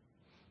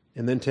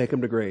 and then take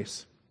them to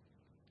grace.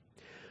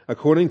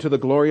 According to the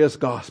glorious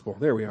gospel,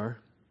 there we are,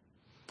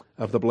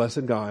 of the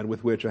blessed God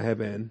with which I have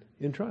been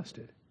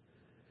entrusted.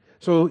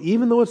 So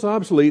even though it's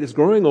obsolete, it's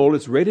growing old,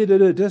 it's ready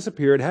to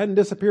disappear, it hadn't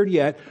disappeared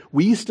yet,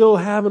 we still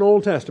have an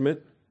Old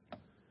Testament,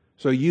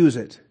 so use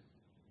it.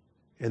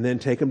 And then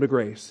take them to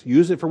grace.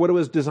 Use it for what it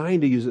was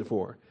designed to use it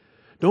for.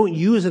 Don't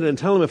use it and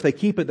tell them if they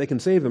keep it, they can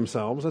save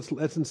themselves.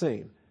 That's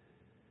insane.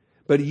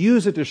 But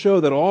use it to show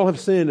that all have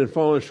sinned and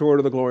fallen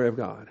short of the glory of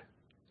God.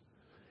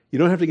 You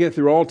don't have to get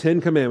through all 10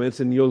 commandments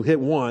and you'll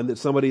hit one that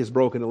somebody has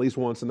broken at least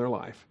once in their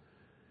life.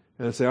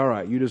 And say, all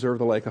right, you deserve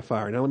the lake of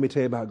fire. Now let me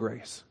tell you about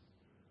grace.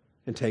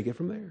 And take it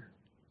from there.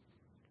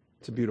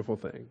 It's a beautiful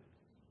thing.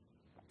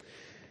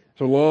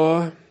 So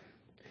law,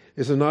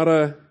 this is not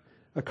a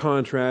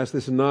contrast.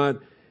 This is not...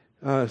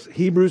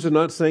 Hebrews is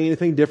not saying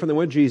anything different than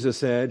what Jesus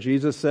said.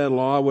 Jesus said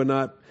law would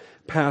not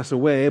pass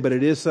away, but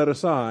it is set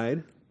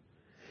aside.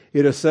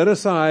 It is set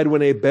aside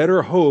when a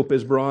better hope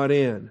is brought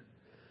in.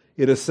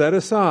 It is set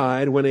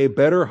aside when a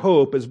better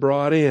hope is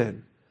brought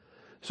in.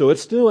 So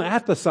it's still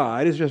at the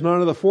side. It's just not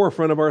at the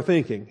forefront of our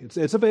thinking.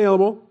 It's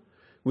available.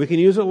 We can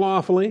use it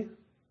lawfully,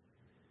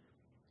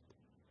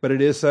 but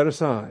it is set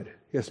aside.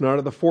 It's not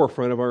at the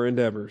forefront of our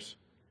endeavors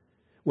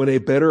when a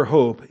better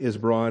hope is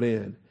brought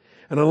in.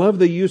 And I love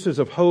the uses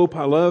of hope.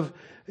 I love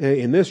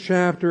in this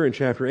chapter, in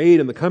chapter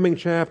 8, in the coming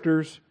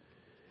chapters,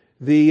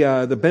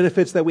 the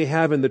benefits that we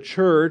have in the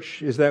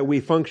church is that we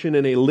function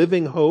in a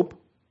living hope.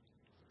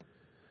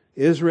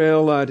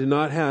 Israel did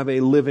not have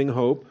a living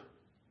hope.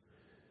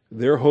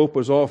 Their hope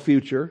was all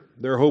future.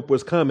 Their hope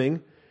was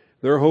coming.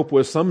 Their hope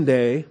was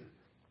someday.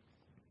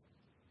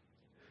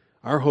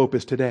 Our hope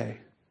is today.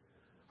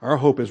 Our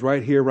hope is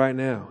right here, right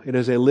now. It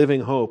is a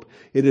living hope.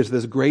 It is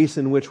this grace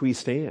in which we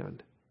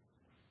stand.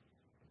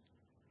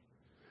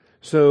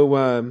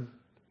 So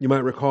you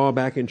might recall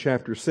back in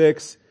chapter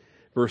 6,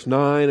 verse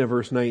 9 and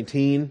verse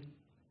 19.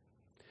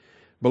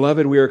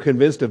 Beloved, we are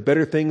convinced of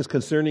better things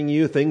concerning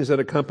you, things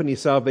that accompany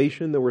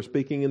salvation, that we're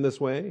speaking in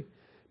this way.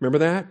 Remember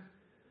that?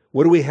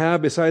 What do we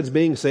have besides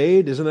being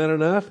saved? Isn't that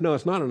enough? No,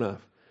 it's not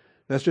enough.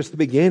 That's just the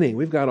beginning.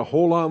 We've got a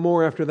whole lot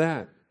more after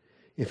that.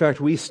 In fact,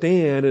 we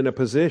stand in a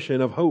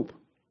position of hope.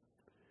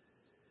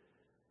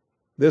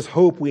 This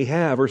hope we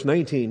have, verse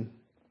 19.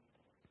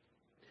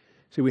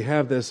 See, we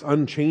have this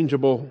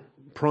unchangeable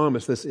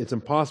promise. It's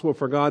impossible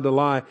for God to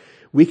lie.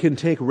 We can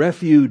take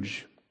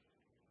refuge.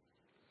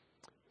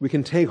 We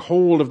can take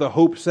hold of the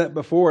hope set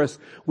before us.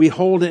 We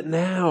hold it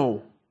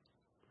now.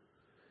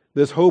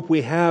 This hope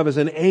we have is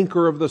an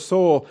anchor of the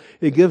soul.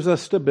 It gives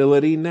us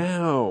stability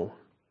now.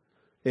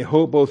 A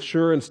hope both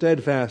sure and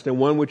steadfast, and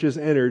one which is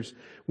entered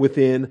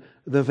within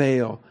the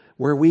veil,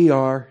 where we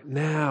are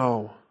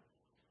now.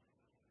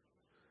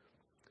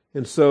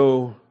 And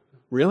so,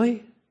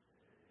 really?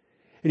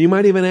 And you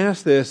might even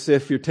ask this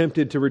if you're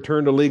tempted to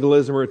return to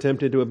legalism or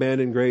tempted to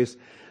abandon grace.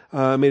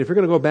 If you're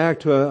going to go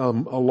back to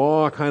a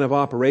law kind of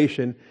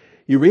operation,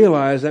 you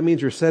realize that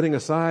means you're setting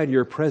aside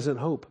your present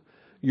hope,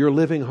 your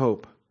living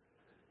hope.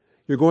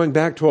 You're going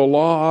back to a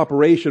law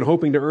operation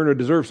hoping to earn or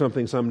deserve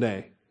something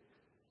someday.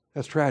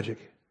 That's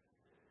tragic.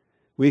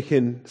 We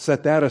can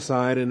set that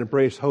aside and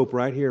embrace hope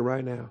right here,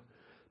 right now.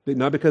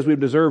 Not because we've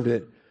deserved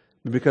it,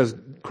 but because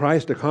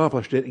Christ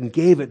accomplished it and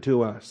gave it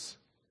to us.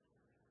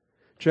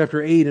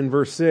 Chapter 8 and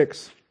verse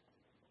 6.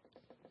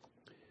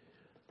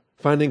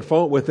 Finding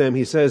fault with them,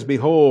 he says,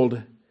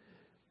 behold,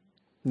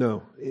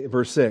 No,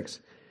 verse 6.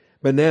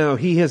 But now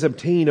he has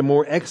obtained a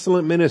more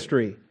excellent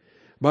ministry,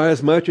 by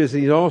as much as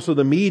he's also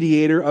the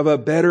mediator of a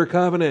better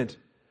covenant.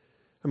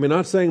 I mean,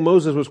 not saying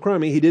Moses was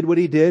crummy. He did what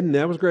he did, and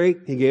that was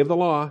great. He gave the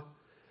law.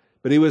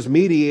 But he was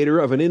mediator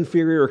of an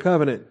inferior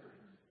covenant.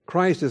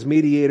 Christ is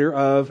mediator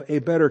of a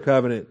better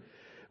covenant,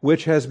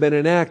 which has been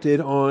enacted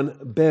on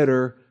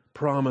better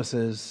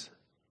promises.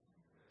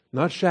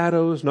 Not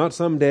shadows, not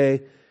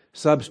someday,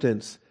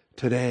 substance,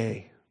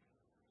 today.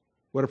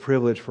 What a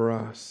privilege for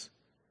us.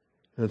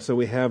 And so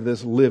we have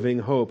this living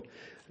hope.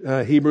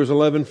 Hebrews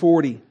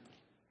 11:40.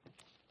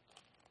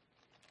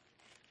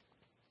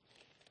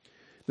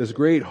 This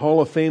great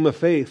hall of fame of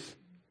faith.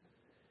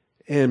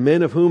 And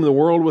men of whom the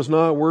world was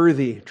not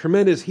worthy.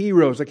 Tremendous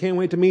heroes. I can't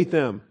wait to meet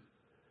them.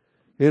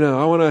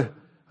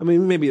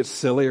 Maybe it's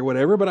silly or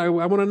whatever, but I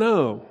want to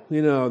know.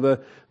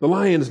 The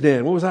lion's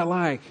den. What was that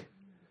like?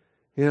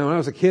 When I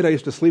was a kid, I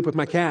used to sleep with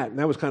my cat, and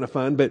that was kind of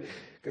fun. But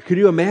could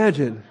you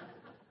imagine?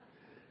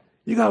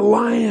 You got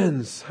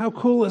lions. How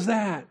cool is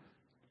that?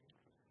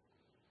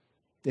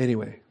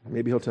 Anyway,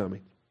 maybe he'll tell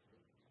me.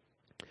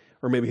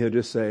 Or maybe he'll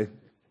just say,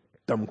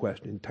 dumb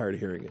question, tired of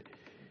hearing it.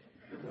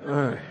 All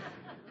right.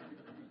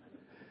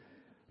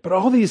 But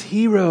all these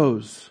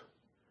heroes,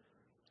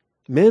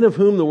 men of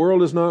whom the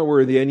world is not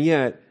worthy, and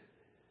yet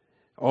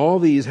all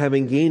these,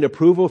 having gained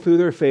approval through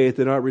their faith,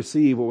 did not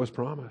receive what was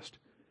promised.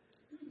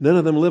 None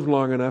of them lived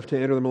long enough to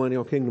enter the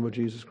millennial kingdom of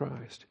Jesus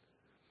Christ.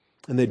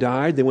 And they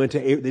died. They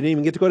didn't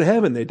even get to go to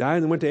heaven. They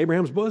died and went to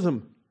Abraham's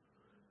bosom,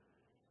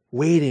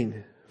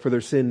 waiting for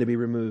their sin to be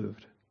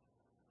removed.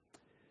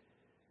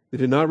 They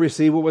did not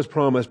receive what was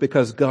promised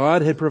because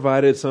God had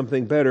provided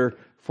something better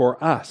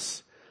for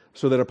us,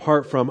 so that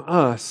apart from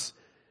us,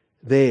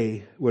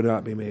 they would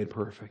not be made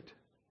perfect.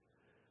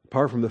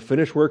 Apart from the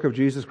finished work of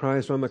Jesus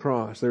Christ on the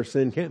cross, their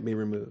sin can't be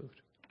removed.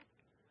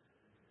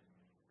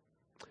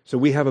 So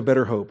we have a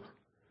better hope.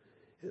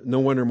 No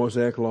wonder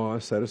Mosaic law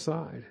is set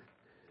aside.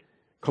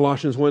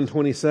 Colossians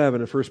 1:27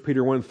 and 1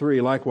 Peter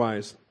 1:3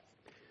 likewise.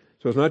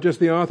 So it's not just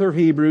the author of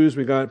Hebrews.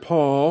 We got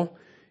Paul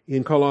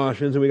in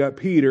Colossians and we got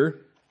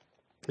Peter.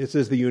 This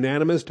is the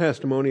unanimous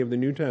testimony of the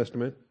New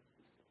Testament.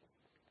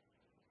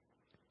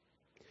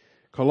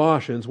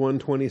 Colossians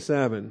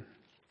 1:27.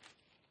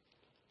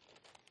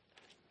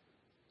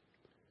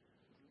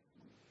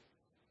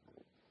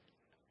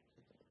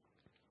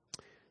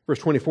 Verse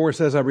 24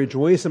 says, I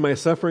rejoice in my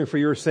suffering for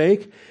your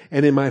sake,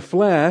 and in my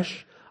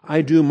flesh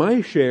I do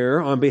my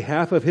share on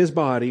behalf of his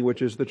body,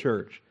 which is the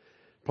church.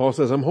 Paul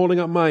says, I'm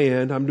holding up my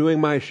end, I'm doing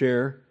my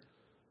share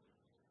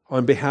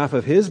on behalf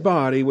of his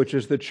body, which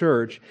is the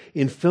church,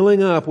 in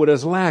filling up what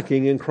is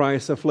lacking in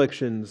Christ's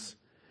afflictions.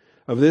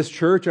 Of this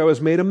church I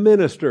was made a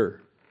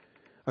minister.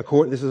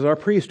 This is our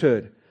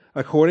priesthood,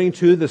 according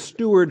to the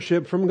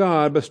stewardship from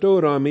God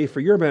bestowed on me for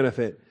your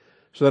benefit,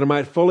 so that I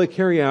might fully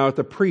carry out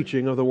the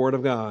preaching of the Word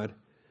of God.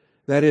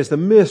 That is the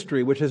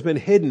mystery which has been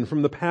hidden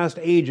from the past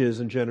ages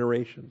and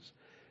generations.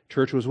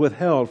 Church was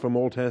withheld from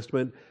Old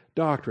Testament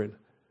doctrine.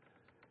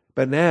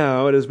 But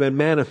now it has been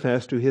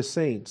manifest to his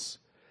saints,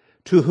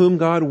 to whom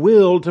God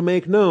willed to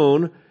make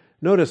known,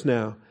 notice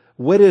now,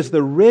 what is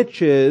the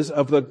riches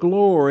of the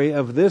glory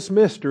of this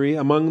mystery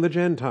among the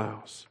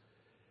Gentiles.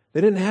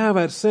 They didn't have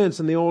that sense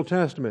in the Old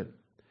Testament.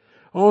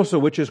 Also,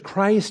 which is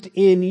Christ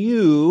in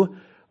you,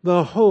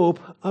 the hope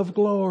of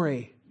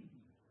glory.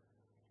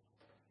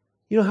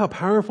 You know how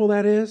powerful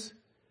that is?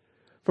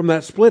 From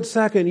that split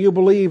second you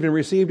believed and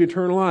received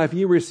eternal life,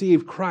 you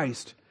received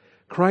Christ.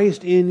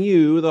 Christ in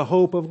you, the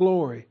hope of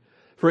glory.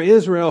 For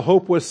Israel,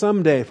 hope was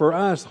someday. For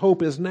us,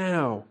 hope is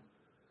now.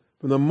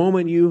 From the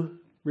moment you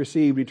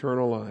received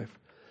eternal life.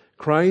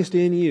 Christ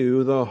in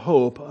you, the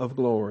hope of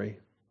glory.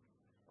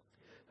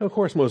 Now, of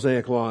course,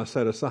 Mosaic law is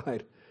set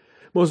aside.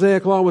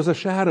 Mosaic law was a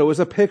shadow, it was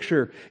a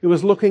picture. It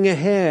was looking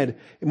ahead.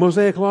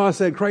 Mosaic law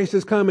said, Christ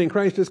is coming,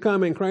 Christ is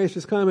coming, Christ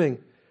is coming.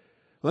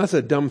 Well, that's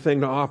a dumb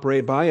thing to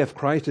operate by if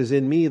Christ is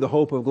in me, the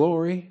hope of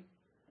glory.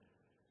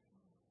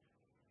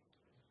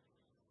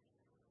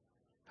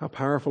 How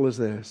powerful is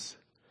this?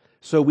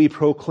 So we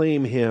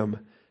proclaim him.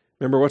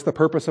 Remember, what's the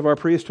purpose of our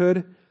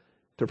priesthood?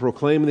 To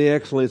proclaim the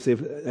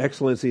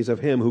excellencies of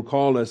him who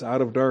called us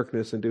out of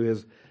darkness into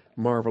his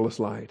marvelous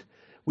light.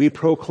 We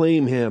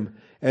proclaim him,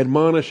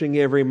 admonishing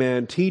every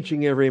man,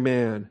 teaching every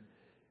man.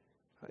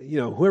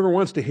 Whoever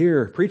wants to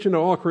hear, preaching to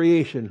all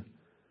creation.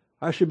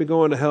 I should be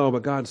going to hell,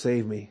 but God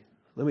saved me.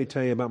 Let me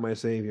tell you about my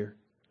Savior.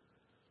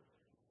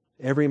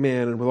 Every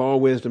man, and with all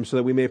wisdom, so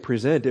that we may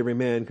present every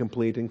man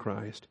complete in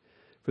Christ.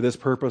 For this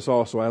purpose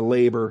also I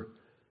labor,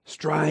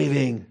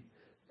 striving.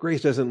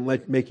 Grace doesn't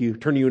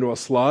turn you into a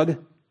slug.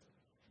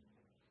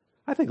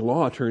 I think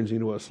law turns you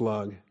into a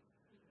slug.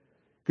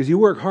 Because you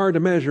work hard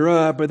to measure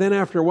up, but then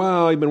after a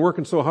while, you've been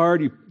working so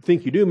hard, you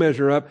think you do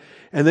measure up,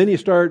 and then you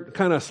start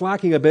kind of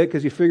slacking a bit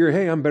because you figure,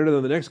 hey, I'm better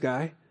than the next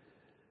guy.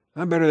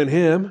 I'm better than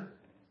him.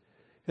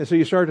 And so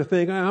you start to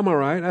think, I'm all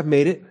right, I've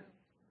made it.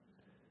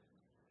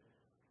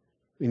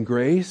 In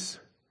grace,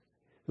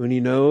 when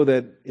you know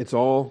that it's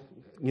all,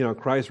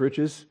 Christ's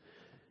riches,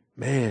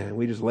 man,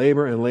 we just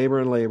labor and labor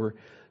and labor.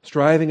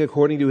 striving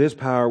according to His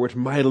power, which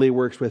mightily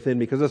works within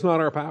me, because it's not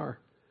our power.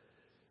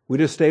 We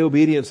just stay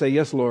obedient and say,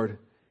 yes, Lord,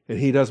 and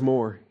He does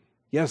more.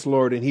 Yes,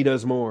 Lord, and He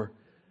does more.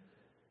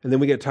 And then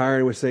we get tired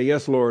and we say,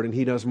 yes, Lord, and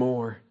He does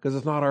more, because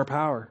it's not our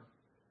power.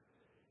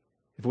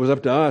 If it was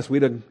up to us,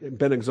 we'd have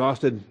been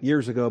exhausted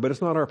years ago, but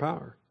it's not our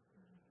power.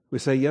 We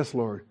say, yes,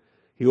 Lord.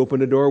 He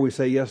opened a door, we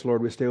say, yes,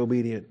 Lord, we stay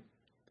obedient.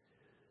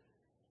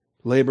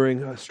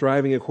 Laboring,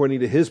 striving according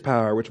to His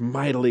power, which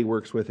mightily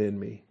works within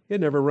me.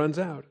 It never runs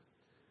out.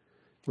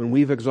 When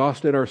we've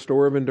exhausted our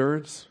store of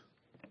endurance,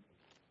 I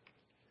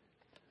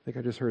think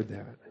I just heard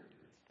that.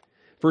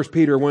 1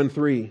 Peter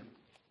 1:3.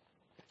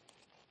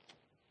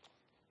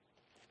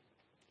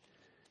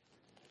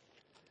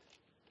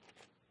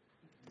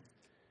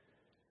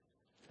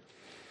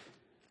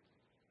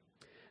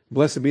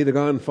 Blessed be the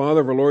God and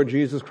Father of our Lord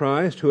Jesus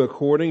Christ, who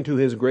according to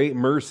His great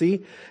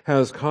mercy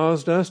has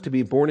caused us to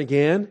be born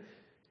again.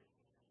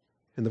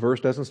 And the verse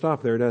doesn't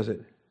stop there, does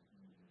it?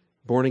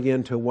 Born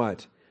again to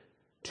what?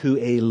 To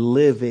a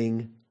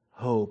living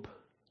hope.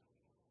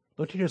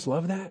 Don't you just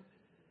love that?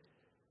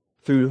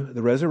 Through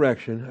the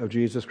resurrection of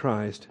Jesus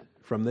Christ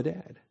from the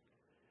dead.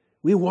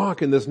 We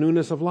walk in this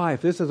newness of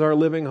life. This is our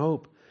living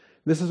hope.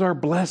 This is our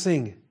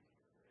blessing.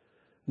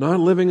 Not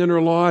living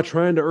under law,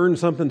 trying to earn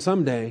something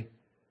someday,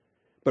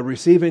 but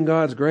receiving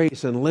God's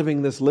grace and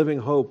living this living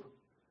hope.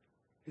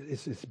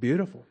 It's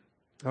beautiful.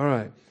 All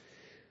right.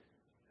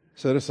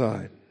 Set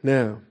aside.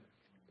 Now,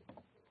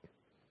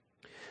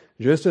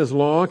 just as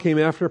law came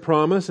after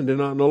promise and did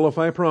not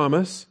nullify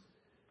promise,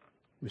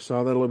 we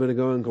saw that a little bit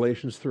ago in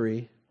Galatians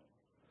 3,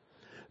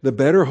 the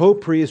better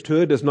hope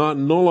priesthood does not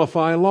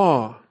nullify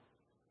law,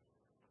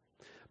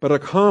 but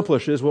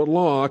accomplishes what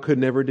law could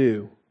never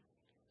do.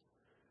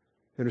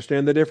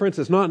 Understand the difference?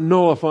 It's not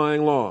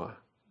nullifying law.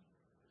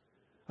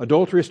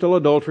 Adultery is still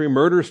adultery,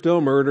 murder is still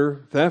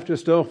murder, theft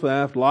is still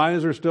theft,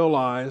 lies are still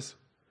lies.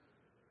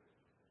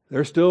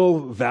 They're still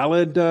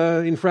valid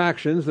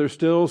infractions. They're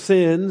still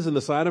sins in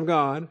the sight of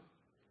God.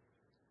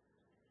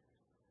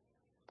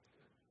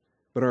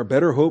 But our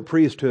better hope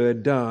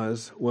priesthood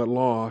does what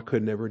law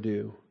could never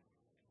do.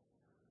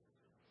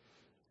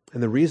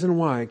 And the reason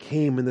why it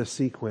came in this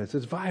sequence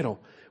is vital.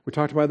 We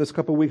talked about this a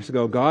couple of weeks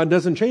ago. God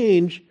doesn't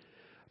change,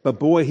 but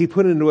boy, He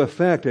put into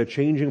effect a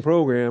changing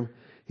program.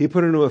 He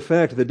put into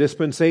effect the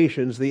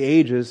dispensations, the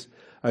ages,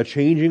 a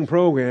changing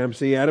program.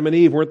 See, Adam and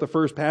Eve weren't the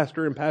first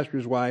pastor and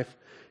pastor's wife.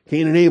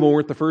 Cain and Abel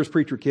weren't the first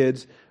preacher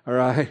kids. All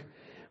right.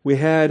 We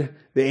had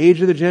the age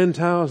of the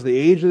Gentiles, the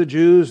age of the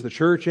Jews, the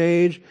church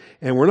age,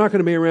 and we're not going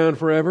to be around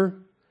forever.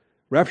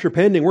 Rapture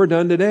pending, we're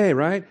done today,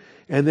 right?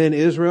 And then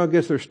Israel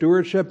gets their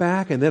stewardship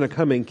back, and then a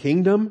coming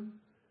kingdom,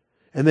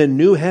 and then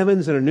new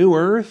heavens and a new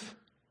earth.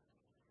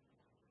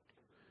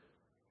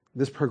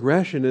 This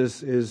progression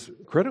is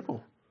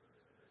critical.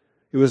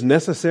 It was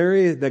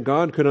necessary that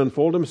God could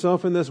unfold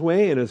Himself in this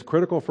way, and it's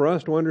critical for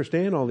us to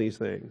understand all these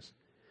things,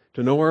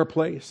 to know our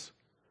place,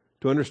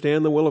 to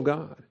understand the will of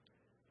God.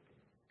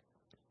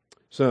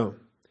 So,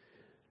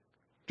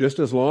 just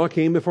as law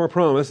came before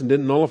promise and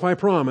didn't nullify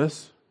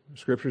promise,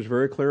 Scripture is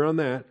very clear on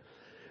that,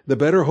 the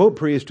better hope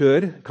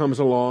priesthood comes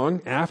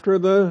along after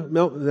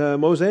the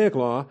Mosaic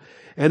law,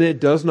 and it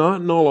does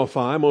not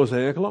nullify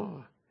Mosaic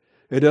law.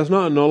 It does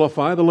not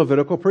nullify the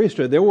Levitical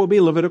priesthood. There will be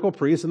Levitical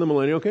priests in the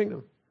millennial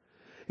kingdom.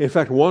 In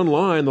fact, one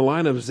line, the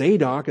line of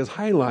Zadok, is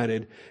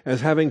highlighted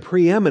as having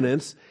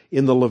preeminence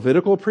in the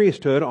Levitical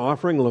priesthood,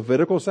 offering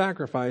Levitical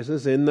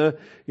sacrifices in the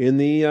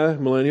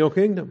millennial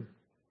kingdom.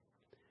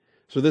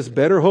 So this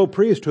better hope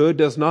priesthood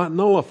does not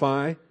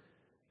nullify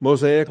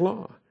Mosaic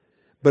law,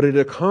 but it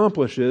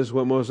accomplishes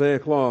what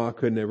Mosaic law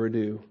could never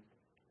do.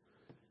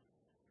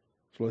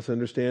 So let's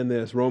understand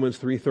this. Romans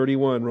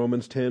 3:31,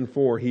 Romans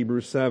 10:4,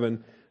 Hebrews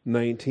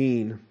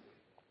 7:19.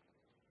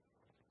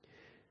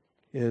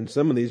 And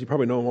some of these, you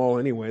probably know them all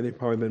anyway. They've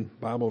probably been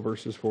Bible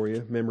verses for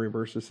you, memory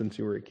verses since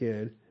you were a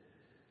kid.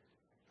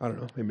 I don't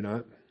know, maybe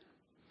not.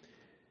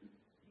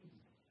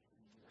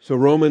 So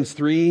Romans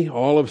 3,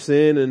 all have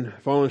sinned and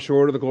fallen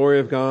short of the glory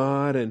of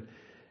God, and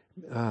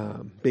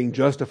being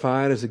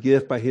justified as a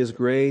gift by His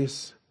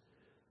grace.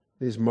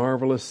 These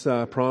marvelous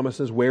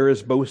promises. Where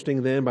is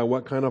boasting then? By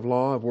what kind of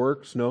law of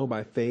works? No,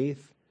 by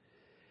faith.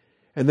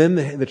 And then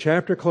the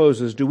chapter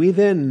closes. Do we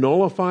then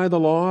nullify the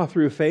law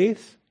through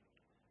faith?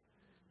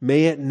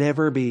 May it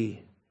never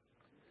be.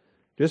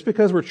 Just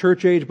because we're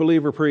church age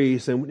believer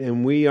priests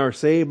and we are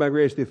saved by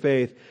grace through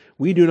faith,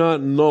 we do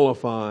not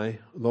nullify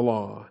the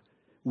law.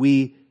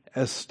 We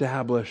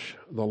establish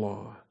the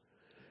law.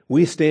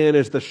 We stand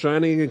as the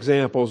shining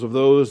examples of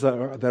those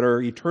that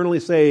are eternally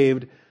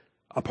saved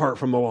apart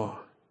from the law.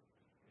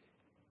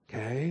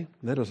 Okay?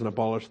 That doesn't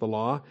abolish the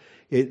law.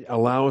 It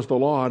allows the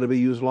law to be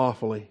used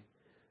lawfully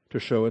to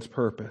show its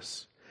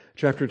purpose.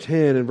 Chapter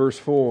 10 and verse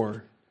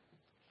 4.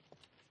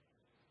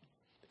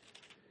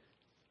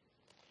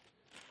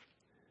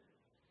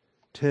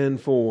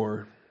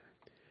 10:4.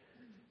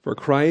 For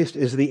Christ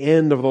is the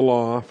end of the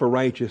law for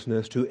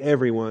righteousness to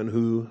everyone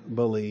who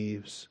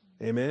believes.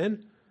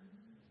 Amen?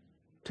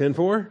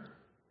 10:4?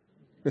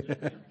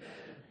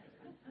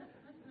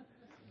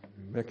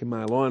 back in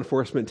my law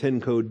enforcement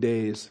 10 code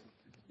days.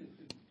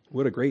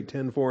 What a great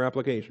 10-4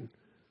 application.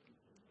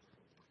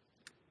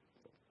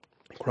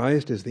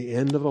 Christ is the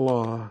end of the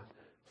law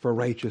for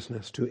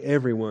righteousness to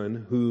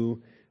everyone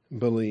who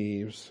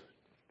believes.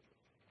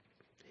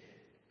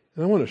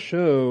 And I want to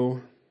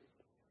show,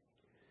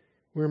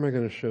 where am I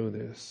going to show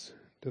this?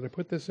 Did I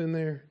put this in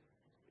there?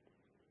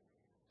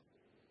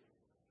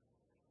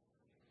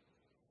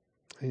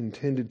 I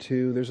intended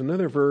to. There's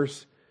another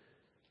verse.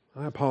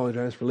 I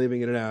apologize for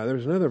leaving it out.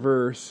 There's another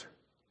verse.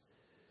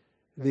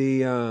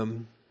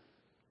 The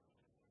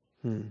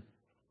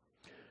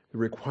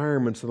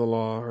requirements of the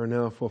law are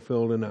now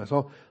fulfilled in us.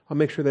 I'll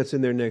make sure that's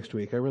in there next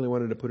week. I really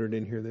wanted to put it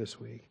in here this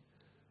week.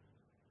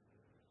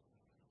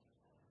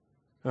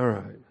 All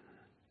right.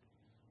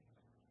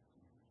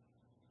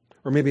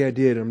 Or maybe I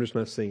did, I'm just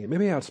not seeing it.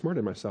 Maybe I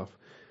outsmarted myself.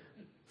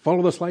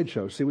 Follow the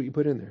slideshow. See what you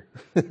put in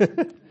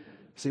there.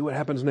 See what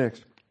happens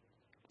next.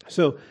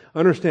 So,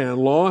 understand,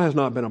 law has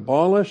not been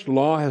abolished.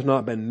 Law has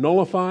not been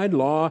nullified.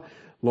 Law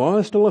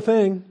is still a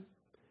thing.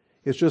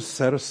 It's just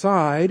set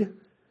aside.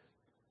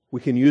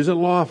 We can use it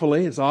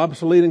lawfully. It's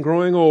obsolete and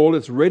growing old.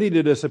 It's ready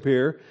to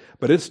disappear,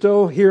 but it's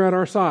still here at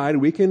our side.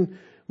 We can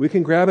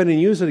grab it and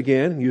use it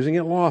again, using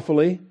it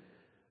lawfully,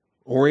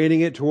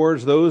 orienting it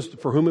towards those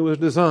for whom it was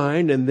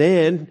designed, and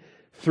then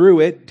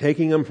through it,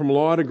 taking them from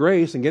law to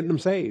grace and getting them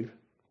saved.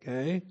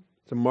 Okay?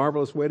 It's a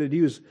marvelous way to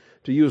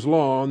use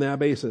law on that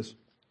basis.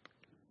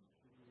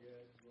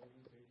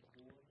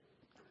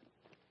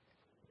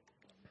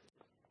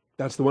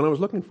 That's the one I was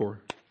looking for.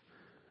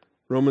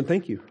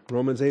 Thank you.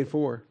 Romans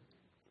 8:4.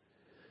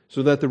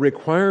 So that the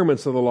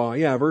requirements of the law,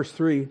 verse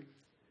 3.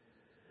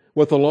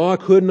 What the law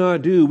could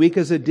not do, weak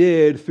as it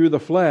did through the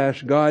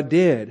flesh, God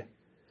did,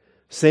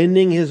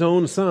 sending His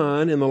own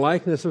Son in the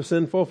likeness of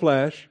sinful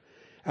flesh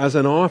as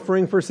an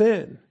offering for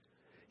sin.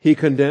 He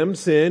condemned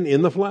sin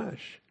in the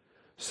flesh,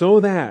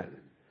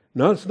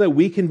 not so that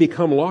we can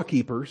become law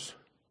keepers,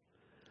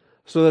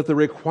 so that the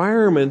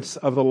requirements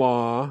of the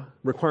law,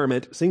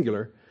 requirement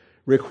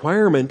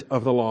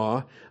of the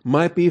law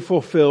might be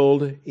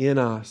fulfilled in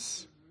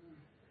us.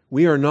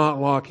 We are not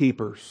law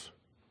keepers.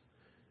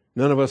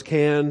 None of us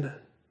can,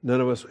 none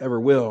of us ever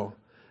will.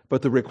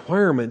 But the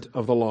requirement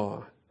of the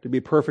law, to be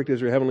perfect as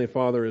your heavenly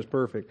Father is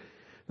perfect,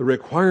 the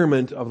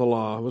requirement of the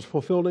law was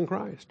fulfilled in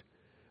Christ.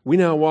 We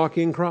now walk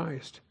in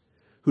Christ,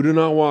 who do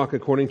not walk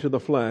according to the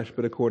flesh,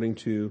 but according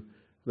to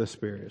the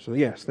Spirit. So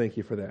yes, thank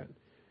you for that.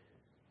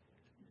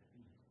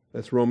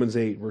 That's Romans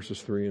 8, verses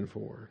 3 and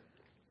 4.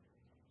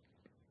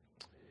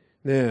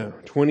 Now,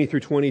 20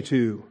 through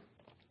 22.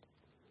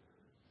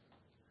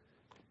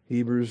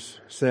 Hebrews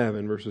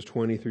 7, verses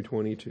 20 through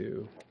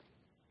 22.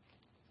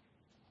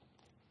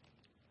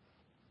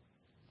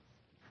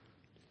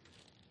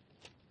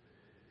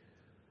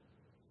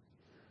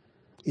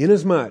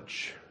 Inasmuch,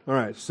 all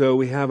right, so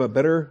we have a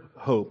better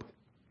hope.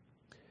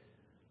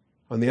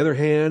 On the other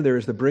hand, there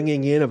is the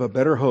bringing in of a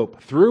better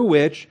hope, through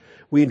which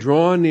we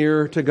draw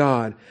near to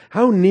God.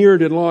 How near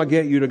did law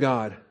get you to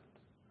God?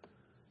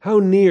 How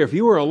near, if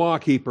you were a law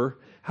keeper,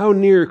 how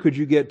near could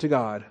you get to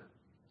God?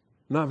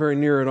 Not very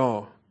near at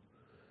all.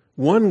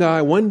 One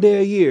guy, one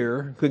day a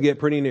year, could get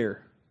pretty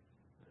near.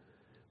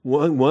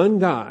 One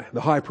guy,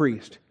 the high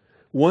priest,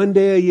 one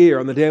day a year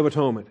on the Day of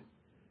Atonement,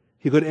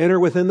 he could enter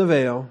within the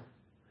veil.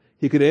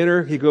 He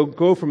could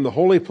go from the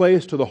holy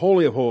place to the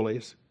Holy of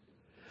Holies.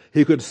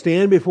 He could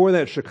stand before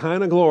that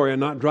Shekinah glory and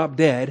not drop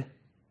dead.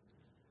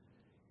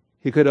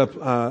 He could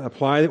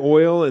apply the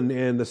oil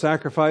and the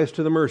sacrifice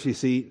to the mercy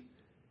seat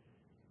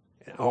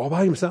all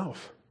by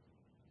himself.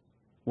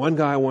 One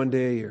guy, one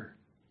day a year.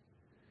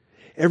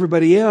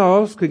 Everybody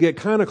else could get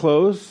kind of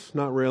close,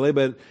 not really,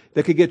 but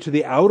they could get to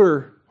the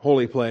outer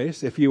holy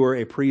place if you were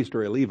a priest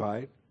or a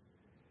Levite.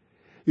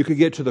 You could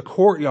get to the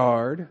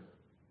courtyard.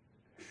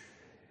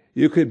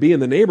 You could be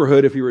in the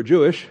neighborhood if you were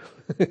Jewish.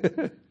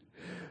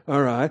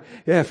 All right.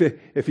 Yeah,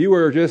 if you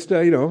were just,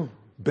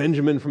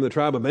 Benjamin from the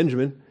tribe of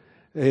Benjamin,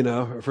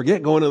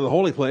 forget going into the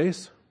holy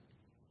place.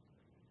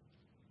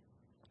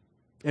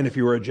 And if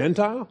you were a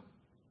Gentile,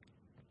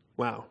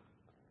 wow.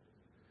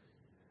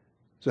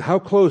 So how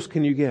close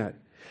can you get?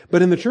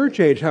 But in the church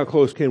age, how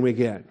close can we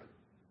get?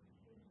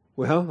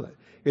 Well,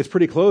 it's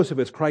pretty close if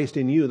it's Christ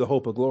in you, the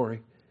hope of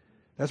glory.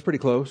 That's pretty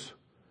close.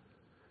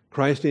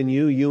 Christ in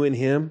you, you in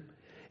Him,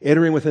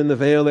 entering within the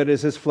veil that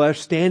is His flesh,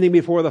 standing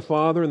before the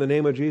Father in the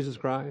name of Jesus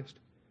Christ.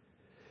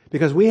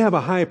 Because we have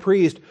a high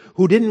priest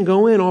who didn't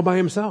go in all by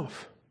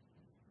himself.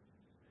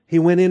 He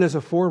went in as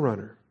a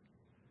forerunner.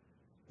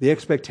 The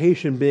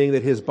expectation being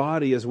that His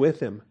body is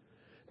with Him,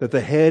 that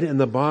the head and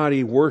the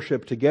body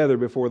worship together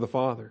before the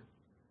Father.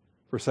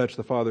 For such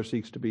the Father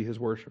seeks to be His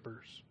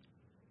worshipers.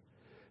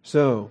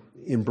 So,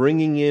 in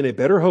bringing in a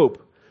better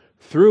hope,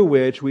 through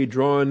which we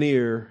draw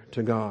near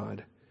to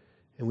God.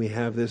 And we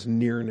have this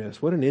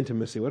nearness. What an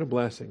intimacy, what a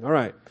blessing. All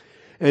right.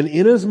 And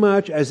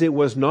inasmuch as it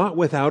was not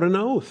without an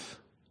oath,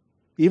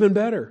 even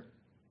better.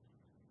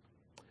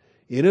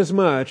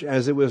 Inasmuch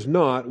as it was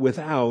not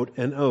without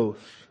an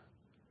oath.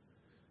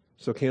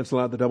 So cancel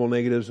out the double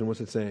negatives and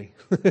what's it saying?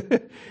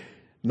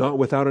 Not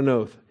without an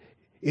oath.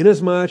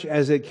 inasmuch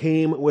as it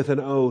came with an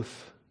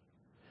oath.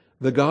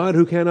 The God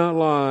who cannot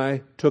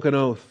lie took an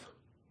oath.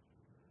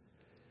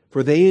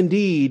 For they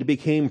indeed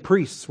became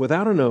priests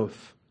without an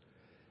oath,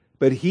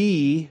 but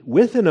he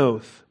with an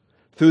oath,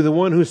 through the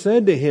one who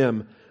said to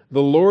him,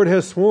 the Lord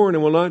has sworn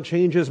and will not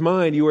change his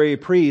mind, you are a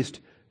priest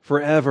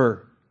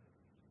forever.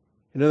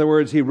 In other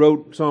words, he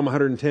wrote Psalm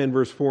 110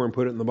 verse 4 and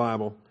put it in the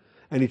Bible.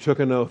 And he took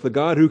an oath. The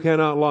God who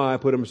cannot lie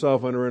put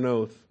himself under an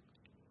oath.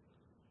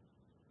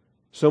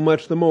 So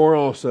much the more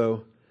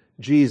also,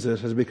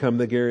 Jesus has become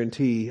the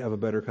guarantee of a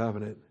better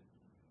covenant.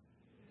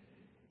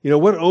 You know,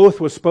 what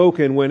oath was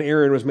spoken when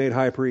Aaron was made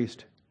high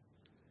priest?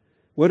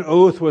 What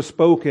oath was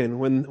spoken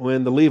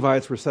when the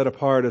Levites were set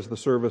apart as the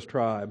service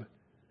tribe?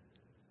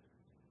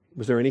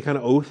 Was there any kind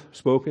of oath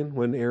spoken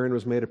when Aaron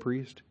was made a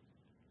priest?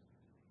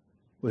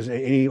 Was there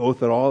any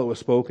oath at all that was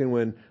spoken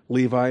when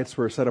Levites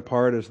were set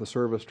apart as the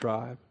service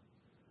tribe?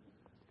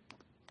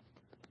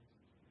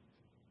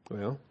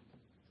 Well,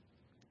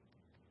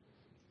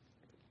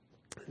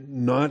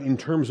 not in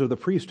terms of the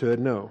priesthood,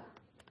 no.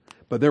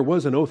 But there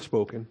was an oath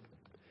spoken.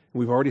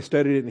 We've already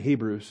studied it in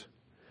Hebrews.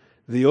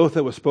 The oath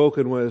that was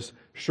spoken was,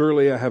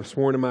 surely I have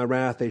sworn in my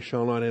wrath, they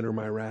shall not enter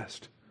my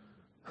rest.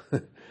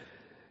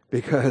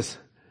 Because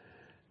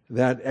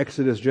that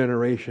Exodus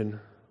generation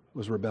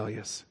was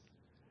rebellious.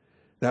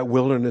 That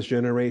wilderness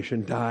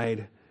generation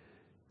died.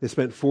 They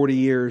spent 40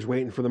 years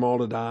waiting for them all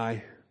to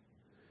die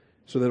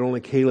so that only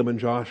Caleb and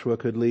Joshua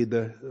could lead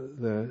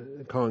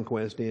the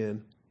conquest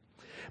in.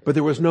 But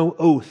there was no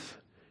oath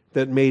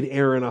that made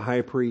Aaron a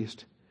high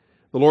priest.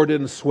 The Lord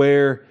didn't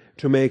swear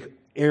to make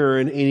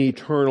Aaron an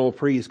eternal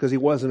priest because he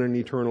wasn't an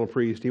eternal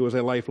priest. He was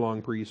a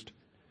lifelong priest.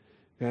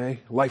 Okay?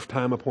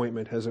 Lifetime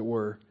appointment, as it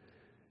were.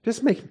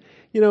 Just make,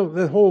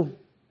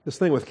 this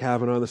thing with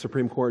Kavanaugh in the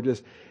Supreme Court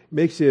just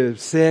makes you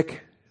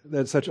sick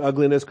that such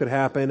ugliness could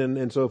happen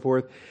and so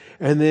forth.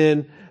 And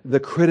then the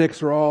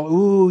critics are all,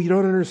 ooh, you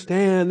don't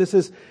understand. This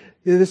is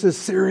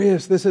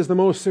serious. This is the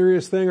most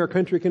serious thing our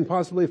country can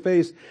possibly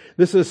face.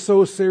 This is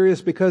so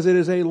serious because it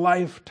is a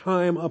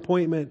lifetime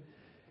appointment.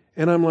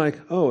 And I'm like,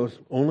 oh, it's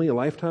only a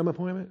lifetime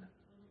appointment?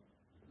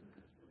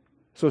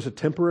 So it's a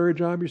temporary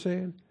job, you're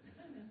saying?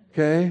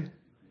 Okay.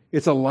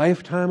 It's a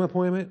lifetime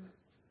appointment?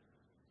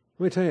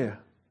 Let me tell you,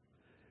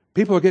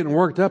 people are getting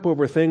worked up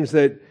over things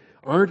that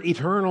aren't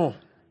eternal.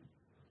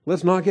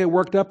 Let's not get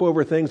worked up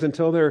over things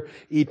until they're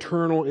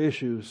eternal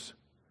issues.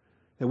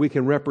 That we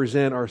can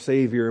represent our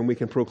Savior and we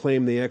can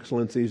proclaim the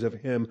excellencies of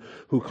Him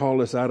who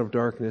called us out of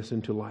darkness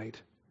into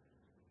light.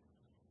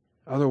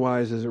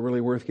 Otherwise, is it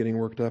really worth getting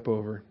worked up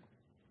over?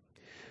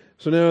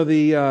 So now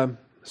the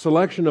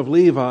selection of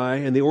Levi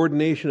and the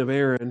ordination of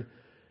Aaron,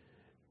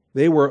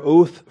 they were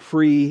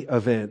oath-free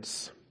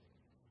events.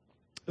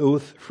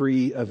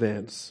 Oath-free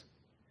events.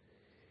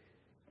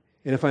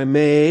 And if I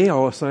may,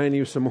 I'll assign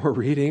you some more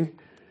reading.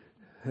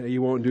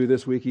 You won't do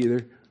this week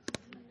either.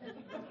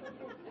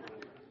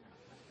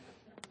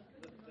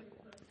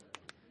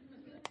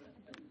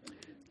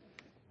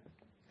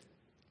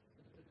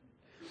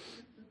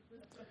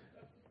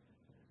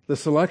 The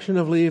selection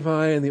of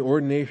Levi and the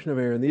ordination of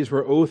Aaron, these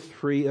were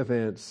oath-free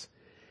events.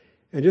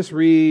 And just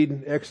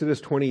read Exodus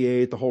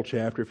 28, the whole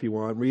chapter if you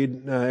want.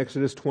 Read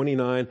Exodus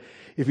 29.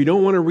 If you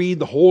don't want to read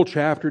the whole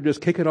chapter,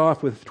 just kick it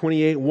off with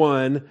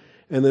 28:1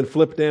 and then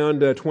flip down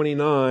to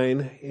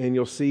 29 and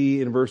you'll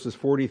see in verses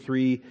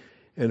 43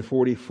 and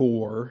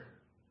 44.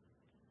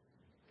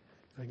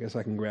 I guess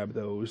I can grab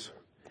those.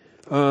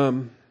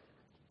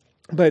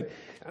 But,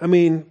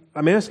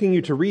 I'm asking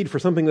you to read for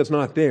something that's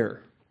not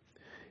there.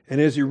 And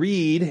as you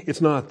read,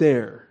 it's not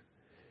there.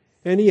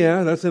 And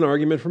yeah, that's an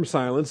argument from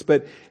silence,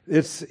 but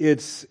it's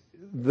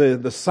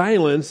the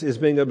silence is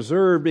being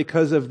observed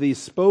because of the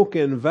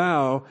spoken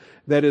vow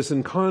that is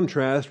in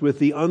contrast with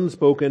the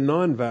unspoken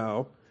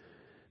non-vow.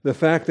 The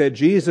fact that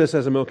Jesus,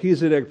 as a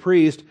Melchizedek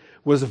priest,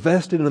 was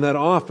vested in that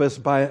office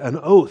by an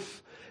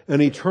oath, an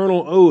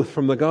eternal oath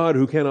from the God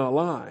who cannot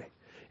lie.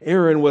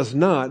 Aaron was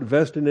not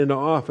vested into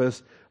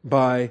office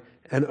by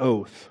an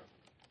oath.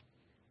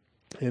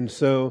 And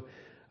so,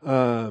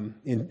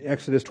 in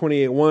Exodus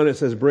 28:1, it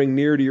says, "Bring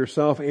near to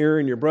yourself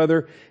Aaron your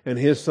brother and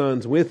his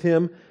sons with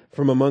him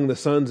from among the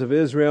sons of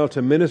Israel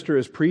to minister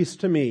as priests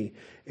to me.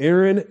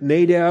 Aaron,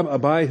 Nadab,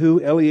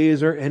 Abihu,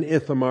 Eleazar, and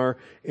Ithamar,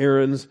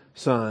 Aaron's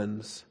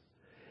sons."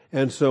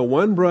 And so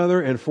 1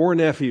 brother and 4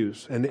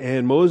 nephews,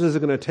 and Moses is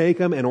going to take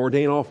them and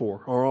ordain all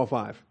 4 or all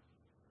 5.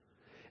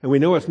 And we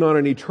know it's not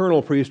an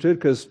eternal priesthood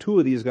because 2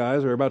 of these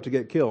guys are about to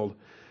get killed.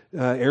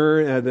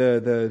 Aaron,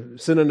 the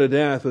sin unto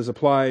death was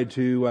applied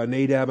to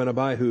Nadab and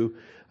Abihu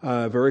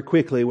very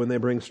quickly when they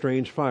bring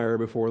strange fire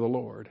before the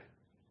Lord.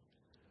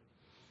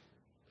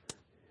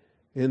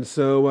 And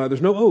so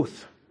there's no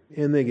oath,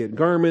 and they get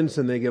garments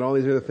and they get all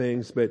these other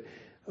things, but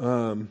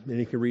and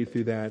you can read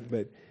through that,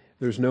 but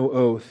there's no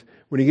oath.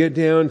 When you get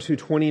down to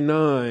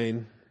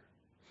 29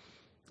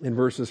 in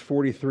verses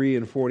 43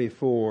 and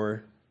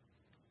 44,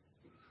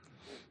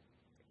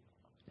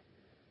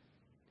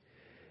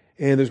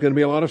 and there's going to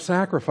be a lot of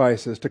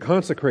sacrifices to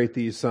consecrate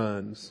these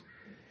sons.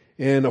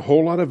 And a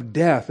whole lot of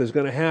death is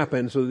going to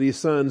happen so that these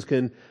sons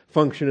can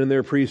function in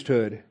their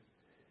priesthood.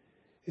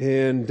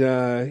 And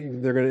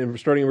they're going to,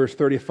 starting in verse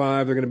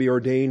 35, they're going to be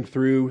ordained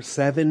through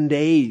 7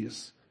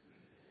 days.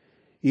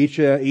 Each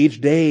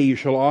day you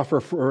shall offer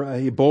for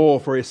a bull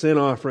for a sin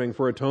offering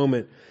for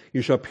atonement.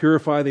 You shall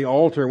purify the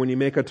altar when you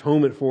make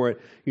atonement for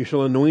it. You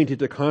shall anoint it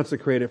to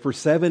consecrate it. For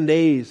 7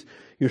 days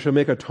you shall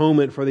make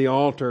atonement for the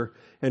altar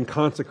and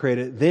consecrate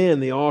it. Then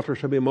the altar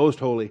shall be most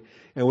holy,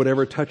 and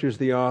whatever touches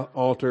the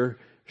altar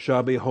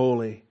shall be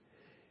holy.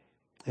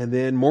 And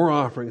then more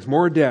offerings,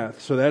 more death.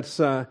 So that's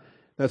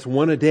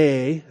 1 a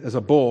day as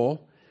a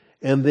bull,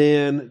 and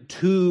then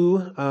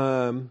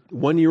 2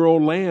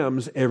 one-year-old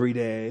lambs every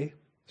day,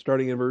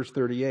 starting in verse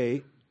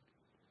 38.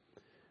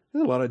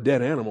 There's a lot of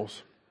dead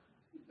animals.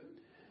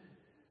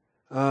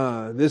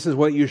 This is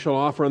what you shall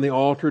offer on the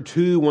altar,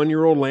 2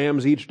 one-year-old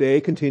lambs each day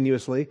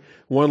continuously.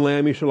 1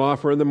 lamb you shall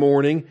offer in the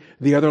morning.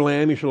 The other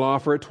lamb you shall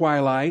offer at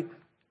twilight.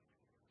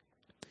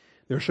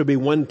 There shall be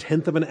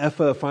 1/10 of an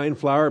ephah of fine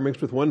flour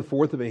mixed with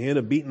 1/4 of a hin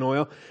of beaten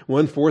oil,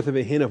 1/4 of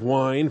a hin of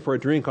wine for a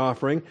drink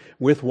offering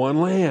with 1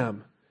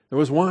 lamb. There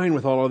was wine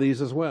with all of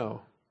these as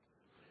well.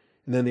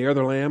 And then the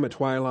other lamb at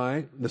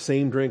twilight, the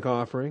same drink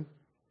offering.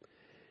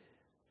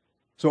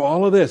 So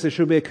all of this, it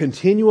should be a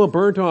continual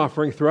burnt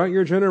offering throughout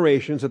your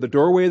generations at the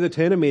doorway of the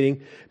tent of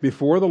meeting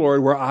before the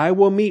Lord, where I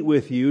will meet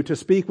with you to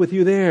speak with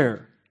you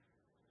there.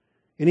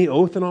 Any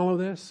oath in all of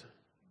this?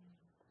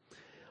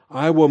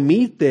 I will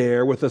meet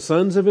there with the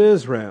sons of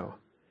Israel,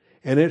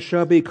 and it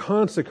shall be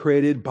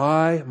consecrated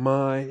by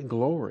my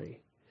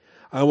glory.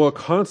 I will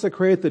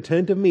consecrate the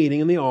tent of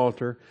meeting and the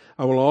altar.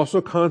 I will also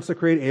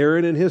consecrate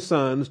Aaron and his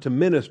sons to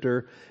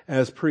minister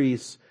as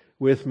priests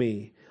with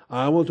me.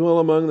 I will dwell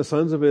among the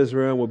sons of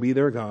Israel and will be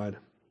their God.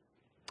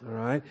 All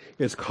right?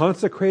 It's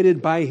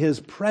consecrated by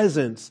His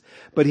presence,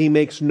 but He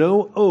makes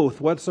no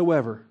oath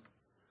whatsoever.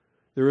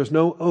 There is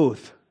no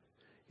oath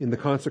in the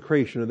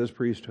consecration of this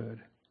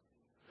priesthood.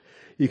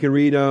 You can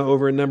read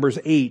over in Numbers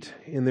 8,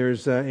 and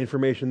there's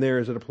information there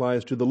as it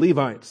applies to the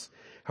Levites,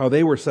 how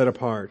they were set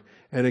apart.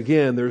 And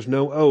again, there's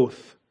no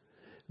oath.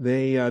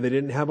 They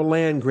didn't have a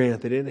land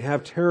grant. They didn't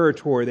have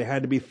territory. They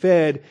had to be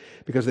fed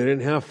because they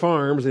didn't have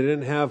farms. They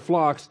didn't have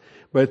flocks.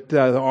 But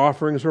the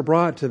offerings were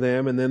brought to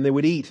them, and then they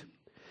would eat.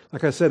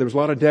 Like I said, there was a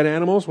lot of dead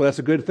animals. Well, that's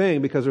a good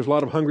thing because there's a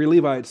lot of hungry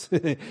Levites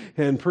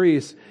and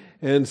priests.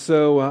 And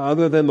so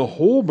other than the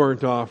whole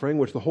burnt offering,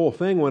 which the whole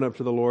thing went up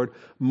to the Lord,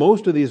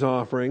 most of these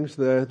offerings,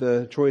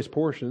 the choice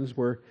portions,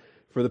 were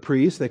for the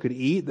priests. They could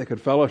eat, they could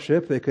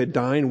fellowship, they could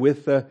dine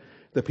with the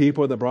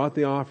people that brought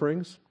the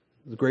offerings.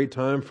 It was a great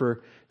time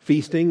for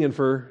feasting and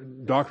for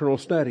doctrinal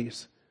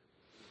studies.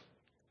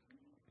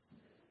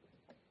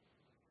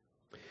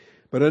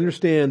 But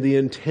understand the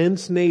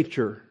intense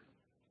nature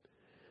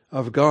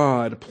of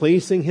God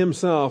placing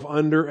Himself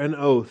under an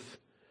oath.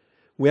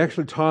 We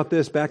actually taught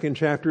this back in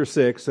chapter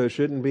 6, so it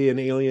shouldn't be an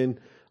alien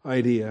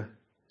idea.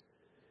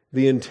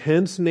 The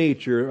intense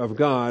nature of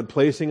God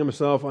placing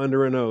Himself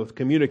under an oath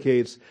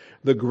communicates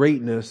the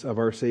greatness of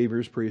our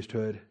Savior's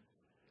priesthood.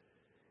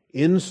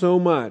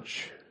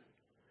 Insomuch,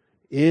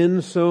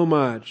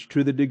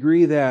 to the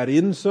degree that,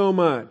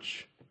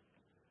 insomuch,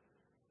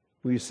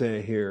 we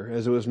say here,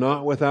 as it was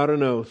not without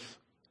an oath,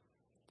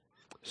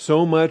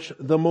 so much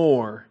the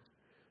more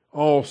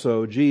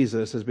also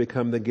Jesus has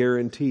become the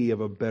guarantee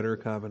of a better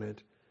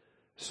covenant.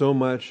 So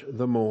much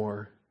the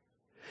more.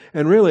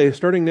 And really,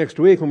 starting next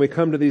week, when we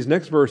come to these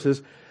next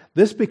verses,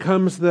 this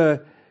becomes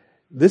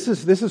this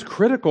is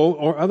critical,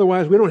 or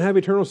otherwise we don't have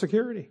eternal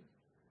security.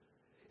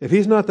 If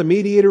He's not the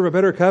mediator of a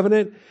better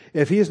covenant,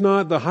 if He's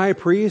not the high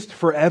priest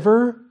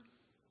forever,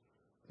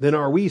 then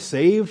are we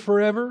saved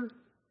forever?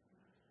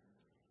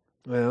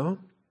 Well,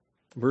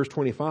 verse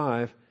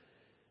 25,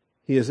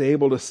 He is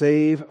able to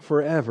save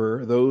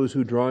forever those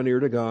who draw near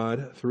to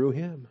God through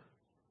Him.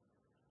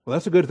 Well,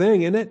 that's a good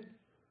thing, isn't it?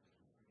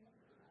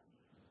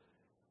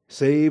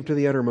 Saved to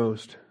the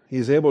uttermost. He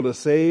is able to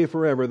save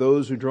forever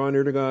those who draw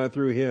near to God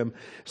through Him,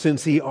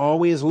 since He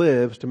always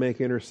lives to make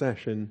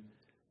intercession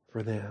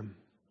for them.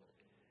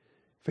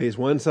 Phase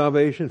 1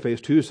 salvation,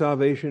 phase 2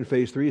 salvation,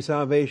 phase 3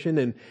 salvation,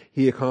 and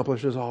He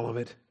accomplishes all of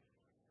it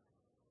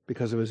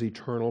because of His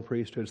eternal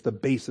priesthood. It's the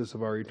basis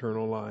of our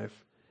eternal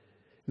life.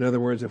 In other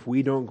words, if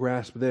we don't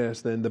grasp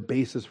this, then the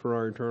basis for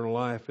our eternal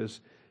life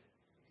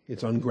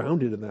it's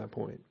ungrounded at that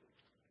point.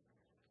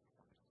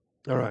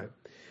 All right.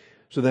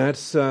 So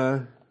that's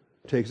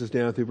takes us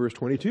down through verse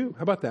 22.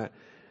 How about that?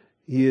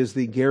 He is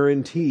the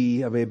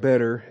guarantee of a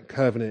better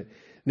covenant.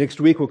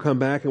 Next week we'll come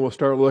back and we'll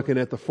start looking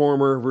at the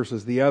former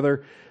versus the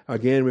other.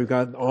 Again, we've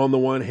got on the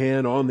one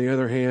hand, on the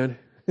other hand.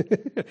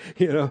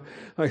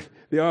 Like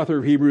the author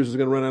of Hebrews is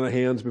going to run out of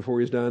hands before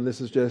he's done. This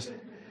is just,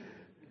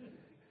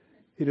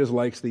 he just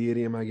likes the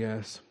idiom, I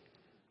guess.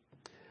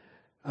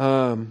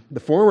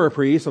 The former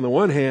priests, on the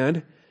one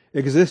hand,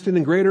 existed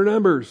in greater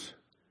numbers.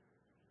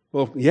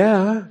 Well,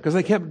 yeah, because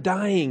they kept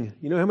dying.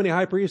 You know how many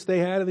high priests they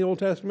had in the Old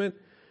Testament?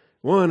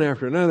 One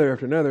after another,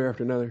 after another,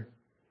 after another.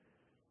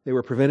 They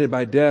were prevented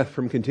by death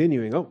from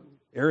continuing. Oh,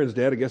 Aaron's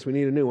dead. I guess we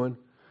need a new one.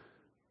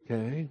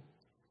 Okay.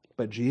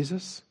 But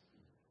Jesus,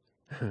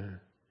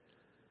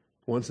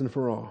 once and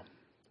for all,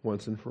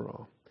 once and for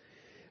all.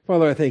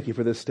 Father, I thank you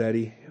for this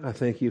study. I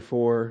thank you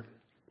for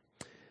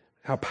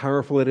how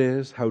powerful it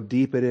is, how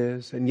deep it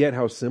is, and yet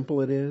how simple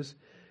it is.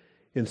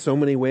 In so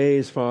many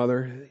ways,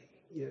 Father,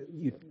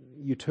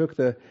 you took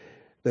the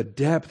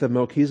depth of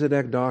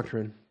Melchizedek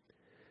doctrine,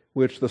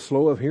 which the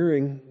slow of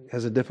hearing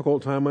has a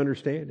difficult time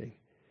understanding.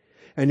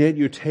 And yet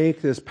you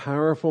take this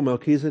powerful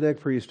Melchizedek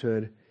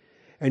priesthood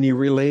and you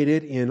relate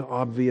it in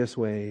obvious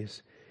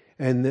ways.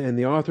 And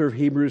the author of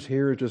Hebrews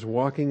here is just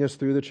walking us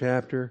through the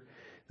chapter.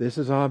 This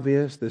is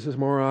obvious. This is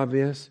more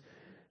obvious.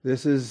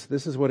 This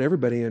is what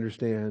everybody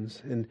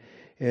understands.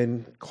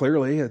 And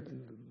clearly,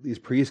 these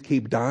priests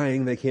keep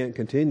dying. They can't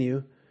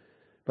continue.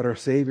 But our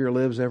Savior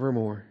lives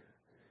evermore.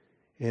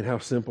 And how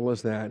simple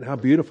is that? How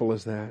beautiful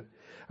is that?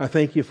 I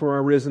thank you for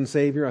our risen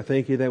Savior. I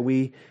thank you that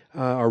we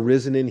are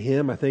risen in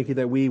Him. I thank you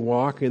that we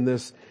walk in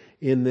this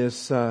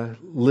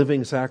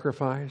living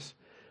sacrifice.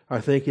 I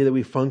thank you that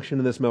we function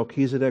in this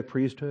Melchizedek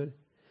priesthood.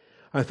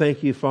 I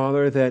thank you,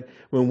 Father, that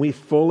when we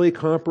fully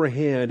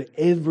comprehend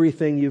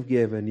everything you've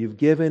given and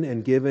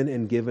given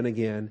and given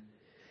again,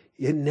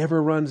 it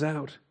never runs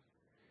out.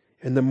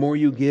 And the more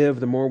you give,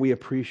 the more we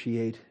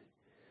appreciate.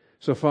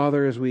 So,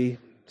 Father, as we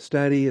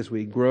study, as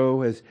we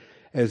grow,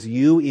 as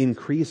you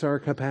increase our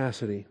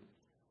capacity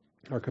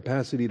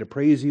to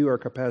praise you, our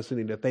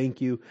capacity to thank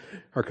you,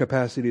 our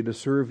capacity to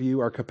serve you,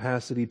 our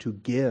capacity to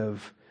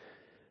give,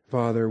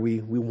 Father, we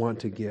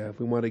want to give.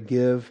 We want to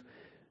give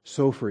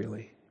so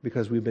freely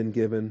because we've been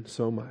given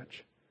so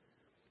much.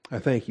 I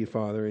thank you,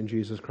 Father, in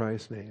Jesus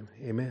Christ's name.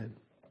 Amen.